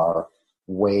much of our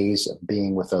ways of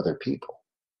being with other people.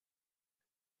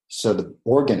 So the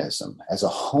organism as a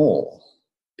whole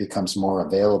becomes more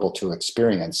available to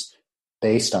experience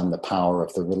based on the power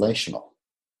of the relational.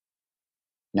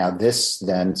 Now this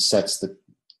then sets the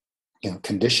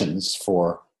conditions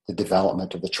for the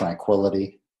development of the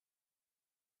tranquility,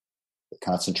 the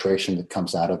concentration that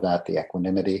comes out of that, the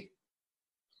equanimity,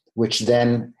 which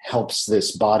then helps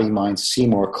this body-mind see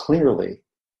more clearly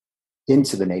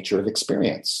into the nature of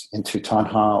experience, into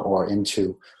tanha, or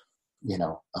into,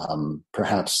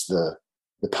 perhaps the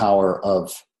power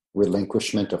of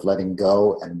relinquishment, of letting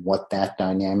go, and what that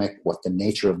dynamic, what the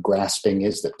nature of grasping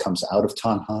is that comes out of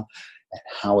tanha, and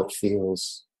how it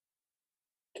feels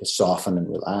to soften and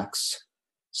relax.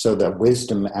 So the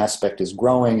wisdom aspect is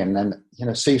growing, and then,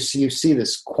 so you see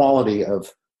this quality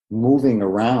of moving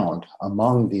around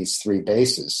among these three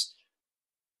bases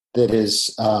that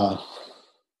is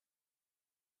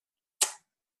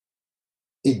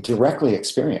directly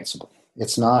experienceable.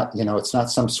 It's not, it's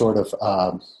not some sort of,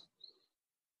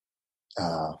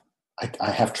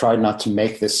 I have tried not to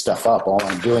make this stuff up. All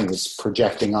I'm doing is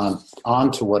projecting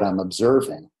onto what I'm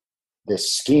observing,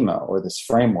 this schema or this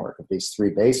framework of these three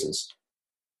bases,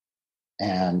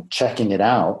 and checking it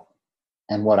out.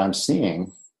 And what I'm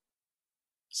seeing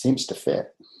seems to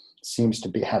fit, seems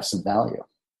to have some value.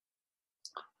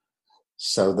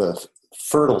 So the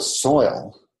fertile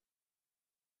soil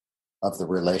of the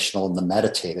relational and the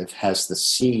meditative has the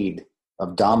seed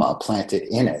of Dhamma planted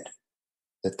in it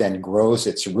that then grows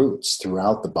its roots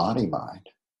throughout the body-mind.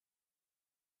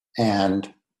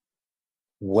 And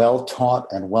well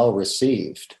taught and well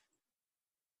received,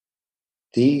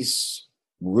 these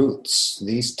roots,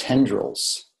 these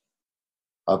tendrils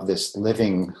of this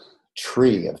living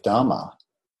tree of Dhamma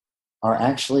are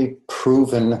actually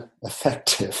proven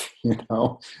effective.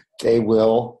 They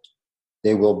will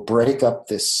break up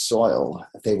this soil.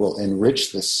 They will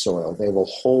enrich this soil. They will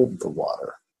hold the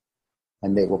water,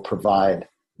 and they will provide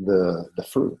the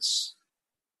fruits.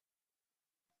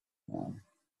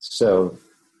 So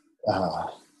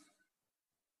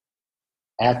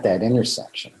at that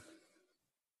intersection,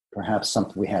 perhaps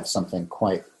we have something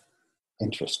quite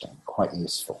interesting, quite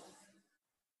useful.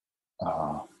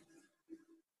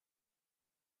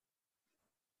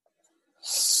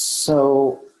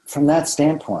 So from that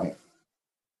standpoint,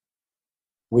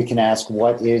 we can ask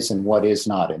what is and what is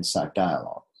not insight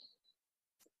dialogue.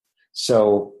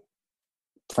 So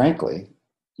frankly,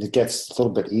 it gets a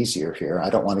little bit easier here. I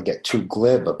don't want to get too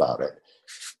glib about it.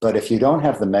 But if you don't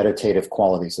have the meditative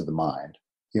qualities of the mind,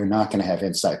 you're not going to have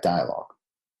insight dialogue.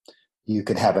 You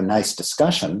could have a nice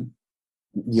discussion.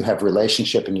 You have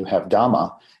relationship and you have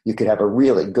Dhamma. You could have a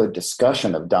really good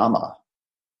discussion of Dhamma.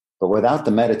 But without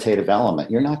the meditative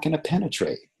element, you're not going to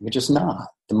penetrate. You're just not.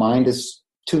 The mind is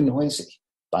too noisy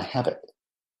by habit.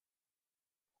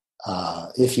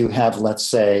 If you have, let's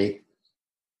say,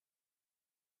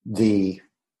 the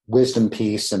wisdom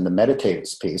piece and the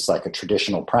meditative piece, like a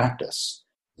traditional practice,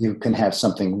 you can have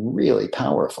something really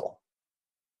powerful.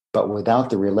 But without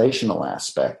the relational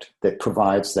aspect that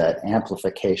provides that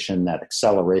amplification, that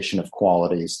acceleration of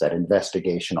qualities, that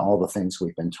investigation, all the things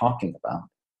we've been talking about,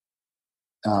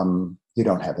 you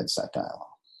don't have insight dialogue.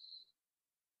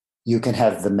 You can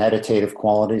have the meditative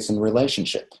qualities in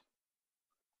relationship.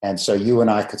 And so you and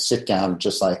I could sit down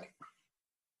just like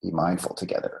be mindful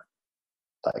together.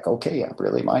 Like, okay, I'm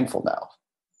really mindful now.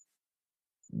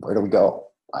 Where do we go?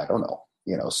 I don't know.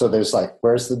 So there's like,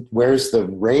 where's the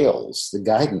rails, the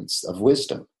guidance of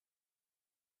wisdom?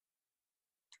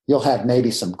 You'll have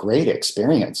maybe some great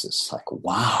experiences, like,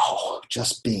 wow,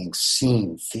 just being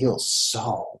seen feels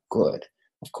so good.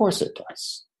 Of course it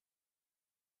does.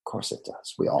 Of course it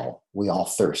does. We all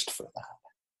thirst for that.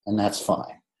 And that's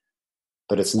fine.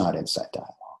 But it's not insight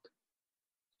dialogue.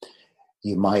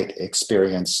 You might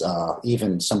experience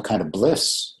even some kind of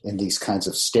bliss in these kinds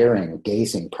of staring,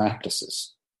 gazing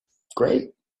practices.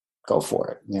 Great. Go for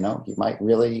it. You might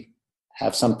really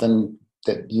have something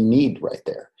that you need right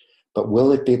there. But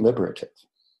will it be liberative?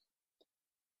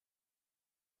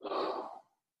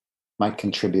 Might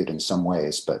contribute in some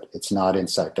ways, but it's not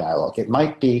insight dialogue. It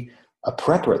might be a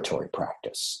preparatory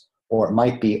practice, or it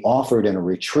might be offered in a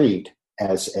retreat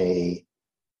as a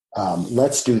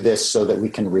let's do this so that we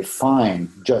can refine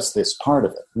just this part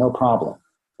of it. No problem.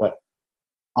 But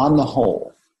on the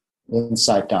whole,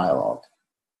 insight dialogue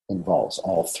involves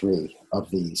all three of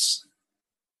these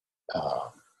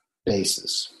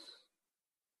bases.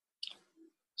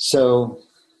 So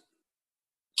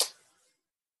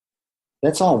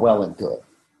that's all well and good.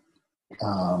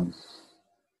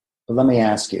 But let me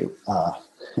ask you, a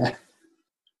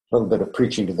little bit of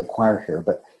preaching to the choir here,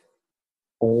 but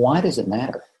why does it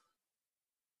matter?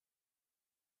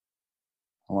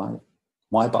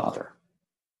 Why bother?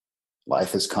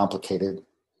 Life is complicated.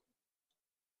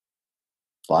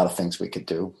 A lot of things we could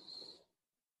do.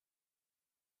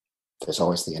 There's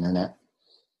always the internet.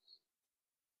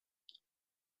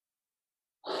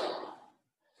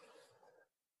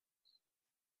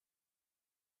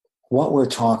 what we're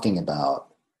talking about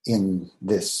in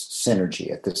this synergy,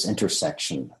 at this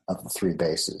intersection of the three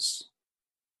bases,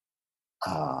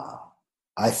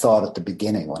 I thought at the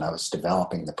beginning when I was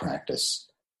developing the practice,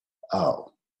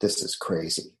 oh, this is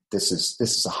crazy. This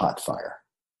is a hot fire.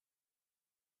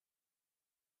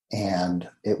 And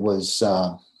it was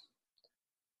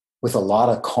with a lot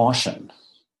of caution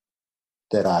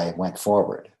that I went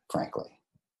forward, frankly,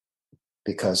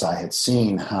 because I had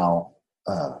seen how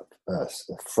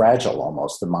fragile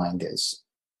almost the mind is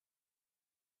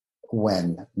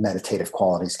when meditative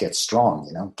qualities get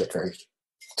strong, get very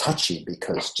touchy,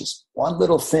 because just one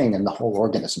little thing and the whole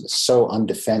organism is so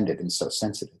undefended and so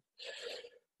sensitive.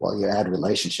 Well, you add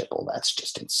relationship, well, that's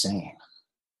just insane.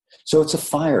 So it's a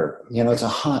fire,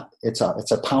 it's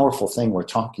a powerful thing we're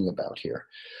talking about here.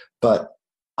 But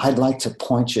I'd like to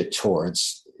point you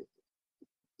towards,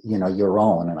 your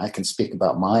own, and I can speak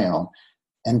about my own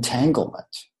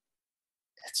entanglement.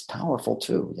 It's powerful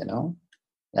too,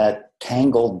 that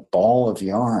tangled ball of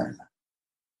yarn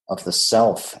of the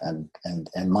self and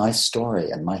my story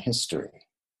and my history.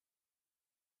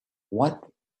 What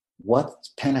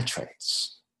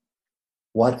penetrates?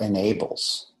 What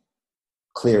enables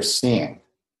clear seeing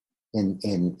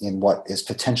in what is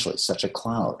potentially such a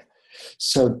cloud?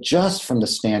 So just from the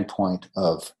standpoint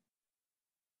of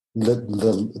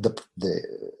the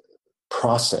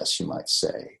process, you might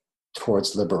say,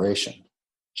 towards liberation,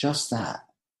 just that,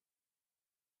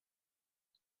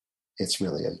 it's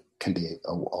really can be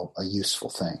a useful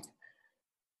thing.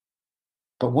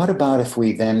 But what about if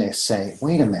we then say,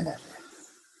 wait a minute,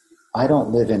 I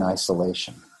don't live in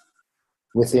isolation.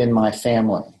 Within my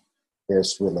family,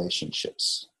 there's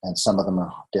relationships, and some of them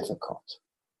are difficult.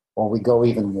 Or we go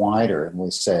even wider and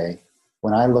we say,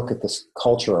 when I look at this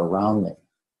culture around me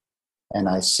and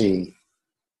I see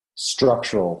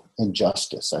structural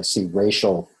injustice, I see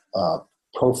racial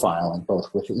profiling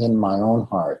both within my own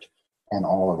heart and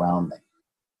all around me.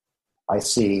 I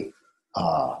see,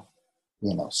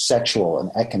 sexual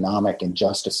and economic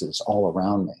injustices all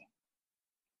around me.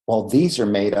 Well, these are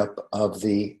made up of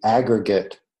the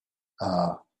aggregate,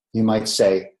 you might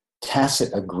say,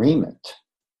 tacit agreement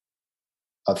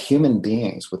of human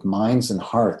beings with minds and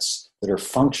hearts that are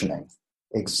functioning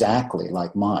exactly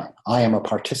like mine. I am a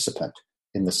participant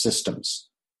in the systems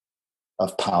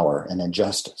of power and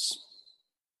injustice.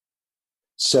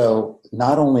 So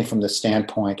not only from the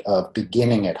standpoint of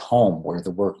beginning at home where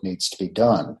the work needs to be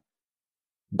done,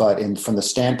 but from the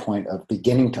standpoint of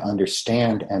beginning to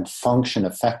understand and function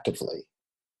effectively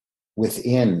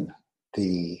within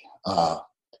the,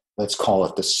 let's call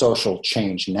it the social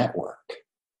change network.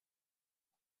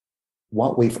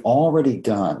 What we've already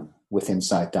done with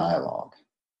Insight Dialogue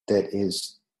that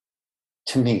is,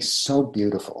 to me, so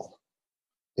beautiful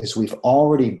is we've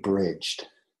already bridged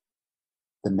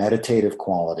the meditative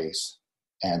qualities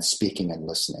and speaking and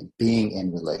listening, being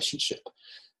in relationship.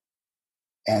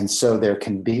 And so there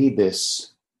can be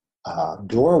this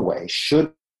doorway,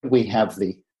 should we have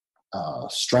the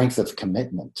strength of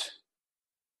commitment,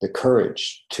 the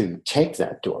courage to take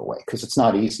that doorway, because it's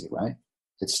not easy, right?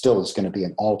 It still is going to be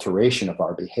an alteration of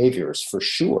our behaviors for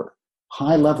sure.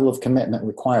 High level of commitment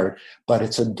required, but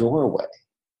it's a doorway.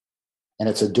 And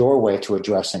it's a doorway to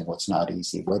addressing what's not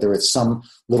easy, whether it's some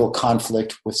little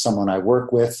conflict with someone I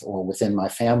work with or within my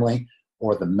family,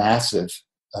 or the massive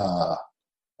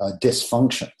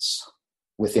dysfunctions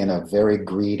within a very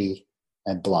greedy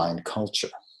and blind culture.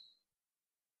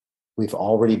 We've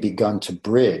already begun to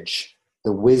bridge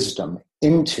the wisdom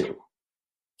into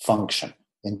function,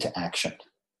 into action.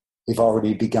 We've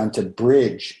already begun to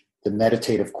bridge the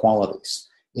meditative qualities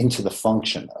into the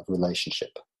function of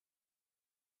relationship.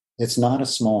 It's not a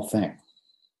small thing.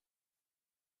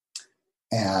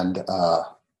 And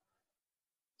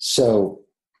so,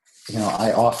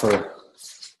 I offer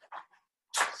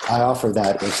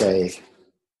that as a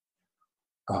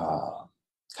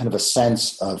kind of a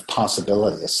sense of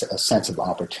possibility, a sense of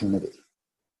opportunity.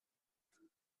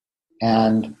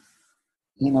 And,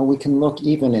 we can look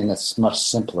even in a much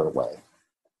simpler way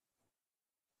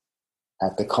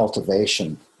at the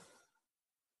cultivation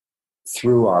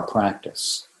through our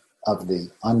practice of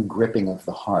the ungripping of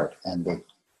the heart and the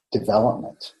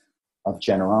development of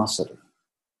generosity,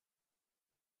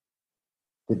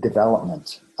 the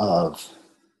development of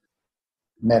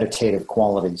meditative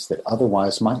qualities that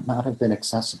otherwise might not have been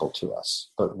accessible to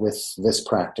us. But with this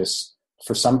practice,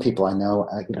 for some people I know,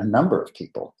 a number of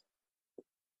people,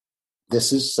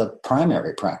 this is a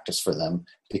primary practice for them,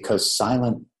 because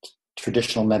silent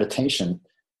traditional meditation,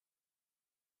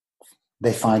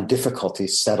 they find difficulty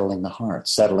settling the heart,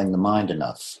 settling the mind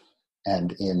enough,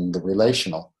 and in the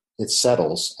relational, it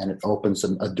settles and it opens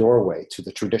a doorway to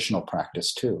the traditional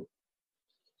practice too.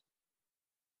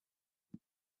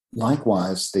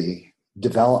 Likewise, the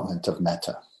development of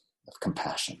metta, of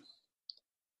compassion,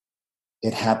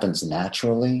 it happens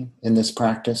naturally in this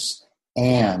practice,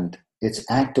 and it's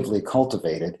actively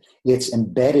cultivated. It's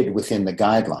embedded within the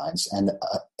guidelines, and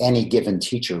any given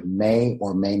teacher may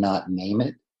or may not name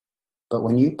it. But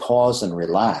when you pause and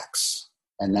relax,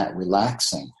 and that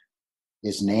relaxing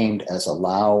is named as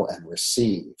allow and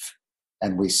receive,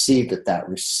 and we see that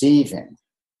receiving,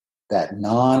 that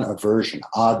non-aversion,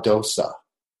 adosa,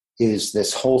 is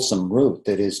this wholesome root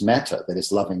that is metta, that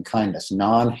is loving kindness,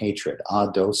 non-hatred,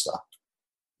 adosa,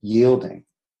 yielding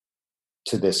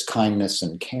to this kindness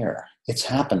and care. It's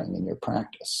happening in your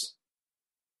practice.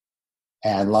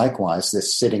 And likewise,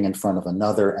 this sitting in front of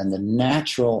another and the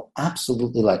natural,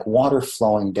 absolutely like water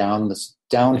flowing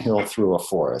downhill through a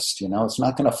forest, it's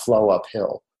not going to flow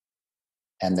uphill.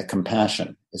 And the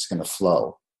compassion is going to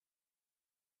flow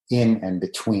in and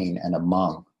between and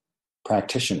among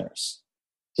practitioners.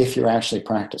 If you're actually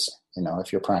practicing,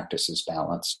 if your practice is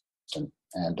balanced and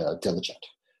diligent.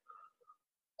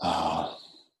 The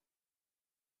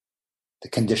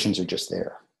conditions are just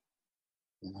there.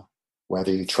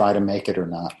 Whether you try to make it or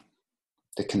not,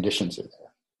 the conditions are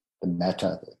there. The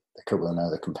metta, the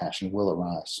karuna, the compassion will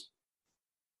arise.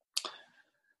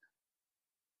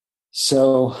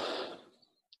 So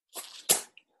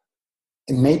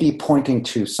it may be pointing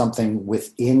to something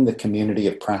within the community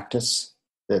of practice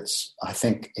that's, I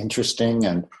think, interesting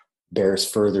and bears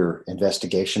further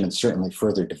investigation and certainly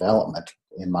further development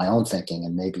in my own thinking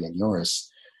and maybe in yours,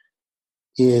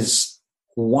 is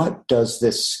what does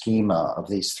this schema of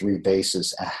these three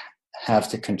bases have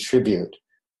to contribute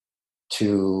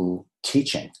to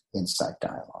teaching insight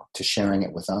dialogue, to sharing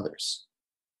it with others?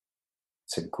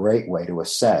 It's a great way to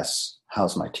assess,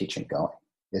 how's my teaching going?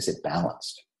 Is it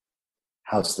balanced?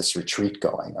 How's this retreat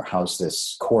going? Or how's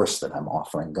this course that I'm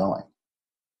offering going?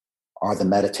 Are the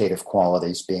meditative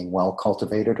qualities being well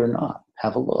cultivated or not?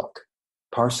 Have a look.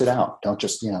 Parse it out. Don't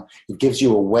just, it gives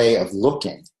you a way of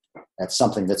looking at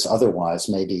something that's otherwise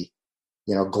maybe,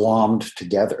 glommed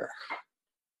together.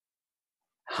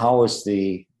 How is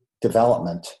the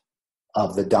development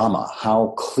of the Dhamma?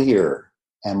 How clear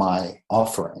am I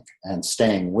offering and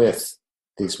staying with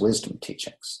these wisdom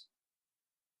teachings?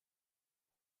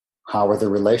 How are the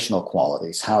relational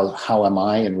qualities? How am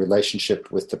I in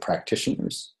relationship with the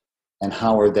practitioners? And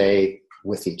how are they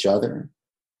with each other?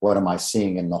 What am I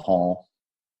seeing in the hall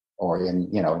or in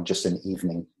just an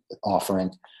evening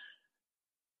offering?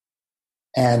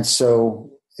 And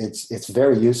so it's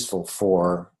very useful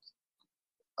for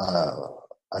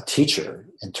a teacher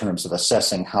in terms of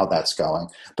assessing how that's going,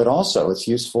 but also it's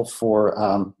useful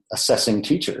for assessing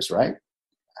teachers, right?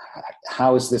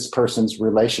 How is this person's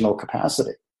relational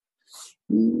capacity?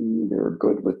 They're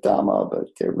good with Dhamma, but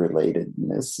their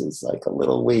relatedness is like a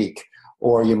little weak.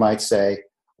 Or you might say,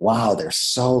 wow, they're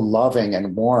so loving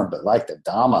and warm, but like the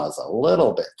Dhamma is a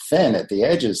little bit thin at the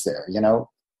edges there,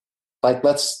 Like,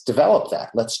 let's develop that.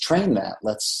 Let's train that.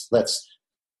 Let's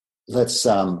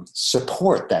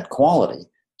support that quality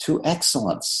to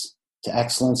excellence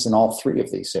in all three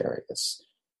of these areas.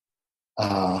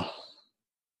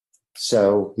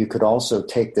 So you could also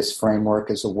take this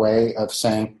framework as a way of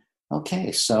saying,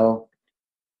 okay, so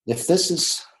if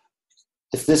this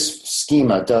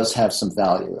schema does have some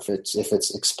value, if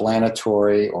it's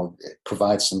explanatory or it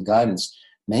provides some guidance,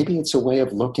 maybe it's a way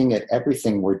of looking at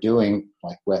everything we're doing,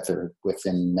 like whether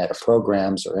within meta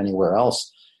programs or anywhere else,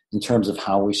 in terms of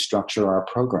how we structure our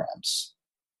programs,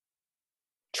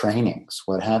 trainings,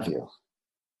 what have you.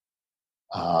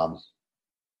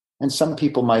 And some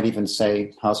people might even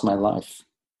say, how's my life?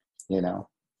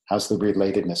 How's the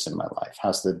relatedness in my life?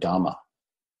 How's the Dhamma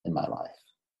in my life?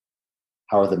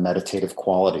 How are the meditative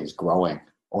qualities growing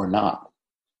or not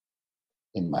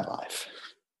in my life?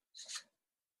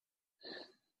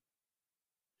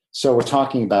 So we're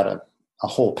talking about a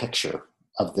whole picture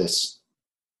of this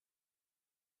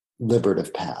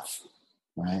liberative path,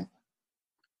 right?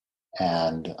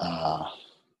 And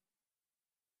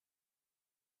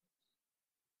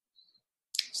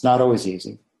it's not always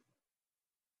easy.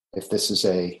 If this is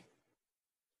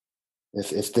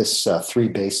if this three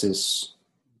bases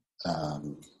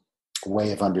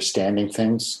way of understanding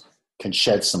things can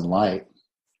shed some light,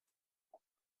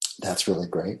 that's really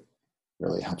great,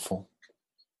 really helpful.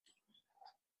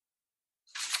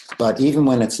 But even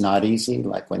when it's not easy,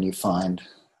 like when you find,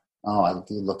 you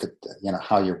look at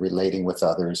how you're relating with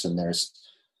others, and there's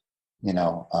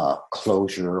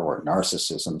closure or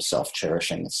narcissism,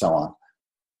 self-cherishing, and so on,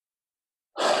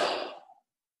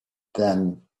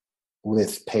 then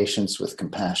with patience, with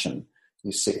compassion,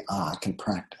 you see, I can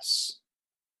practice.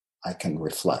 I can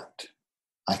reflect.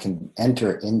 I can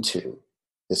enter into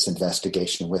this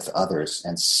investigation with others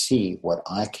and see what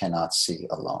I cannot see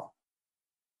alone.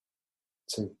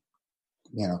 It's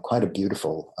quite a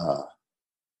beautiful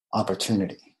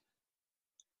opportunity.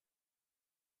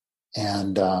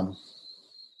 And,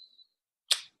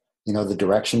 the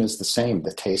direction is the same,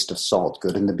 the taste of salt,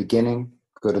 good in the beginning,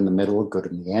 good in the middle, good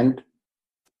in the end.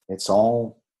 It's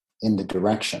all in the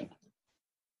direction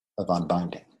of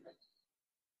unbinding.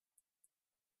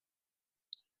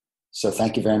 So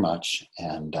thank you very much.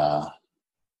 And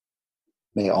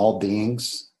may all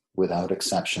beings, without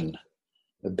exception,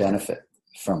 benefit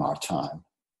from our time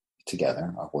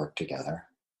together, our work together,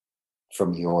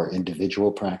 from your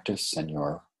individual practice and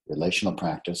your relational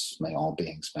practice. May all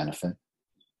beings benefit.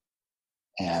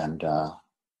 And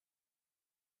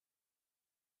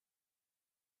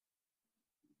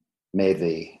may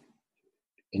the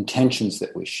intentions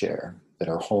that we share that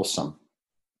are wholesome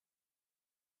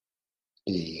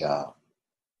be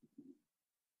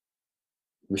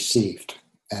received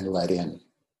and let in,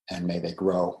 and may they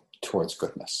grow towards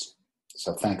goodness.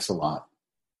 So thanks a lot.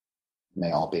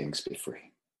 May all beings be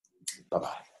free.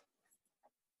 Bye-bye.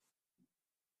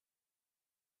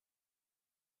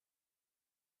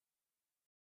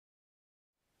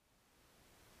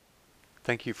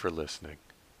 Thank you for listening.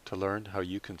 To learn how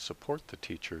you can support the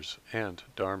teachers and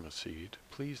Dharma Seed,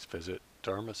 please visit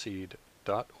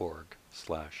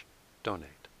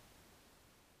dharmaseed.org/donate.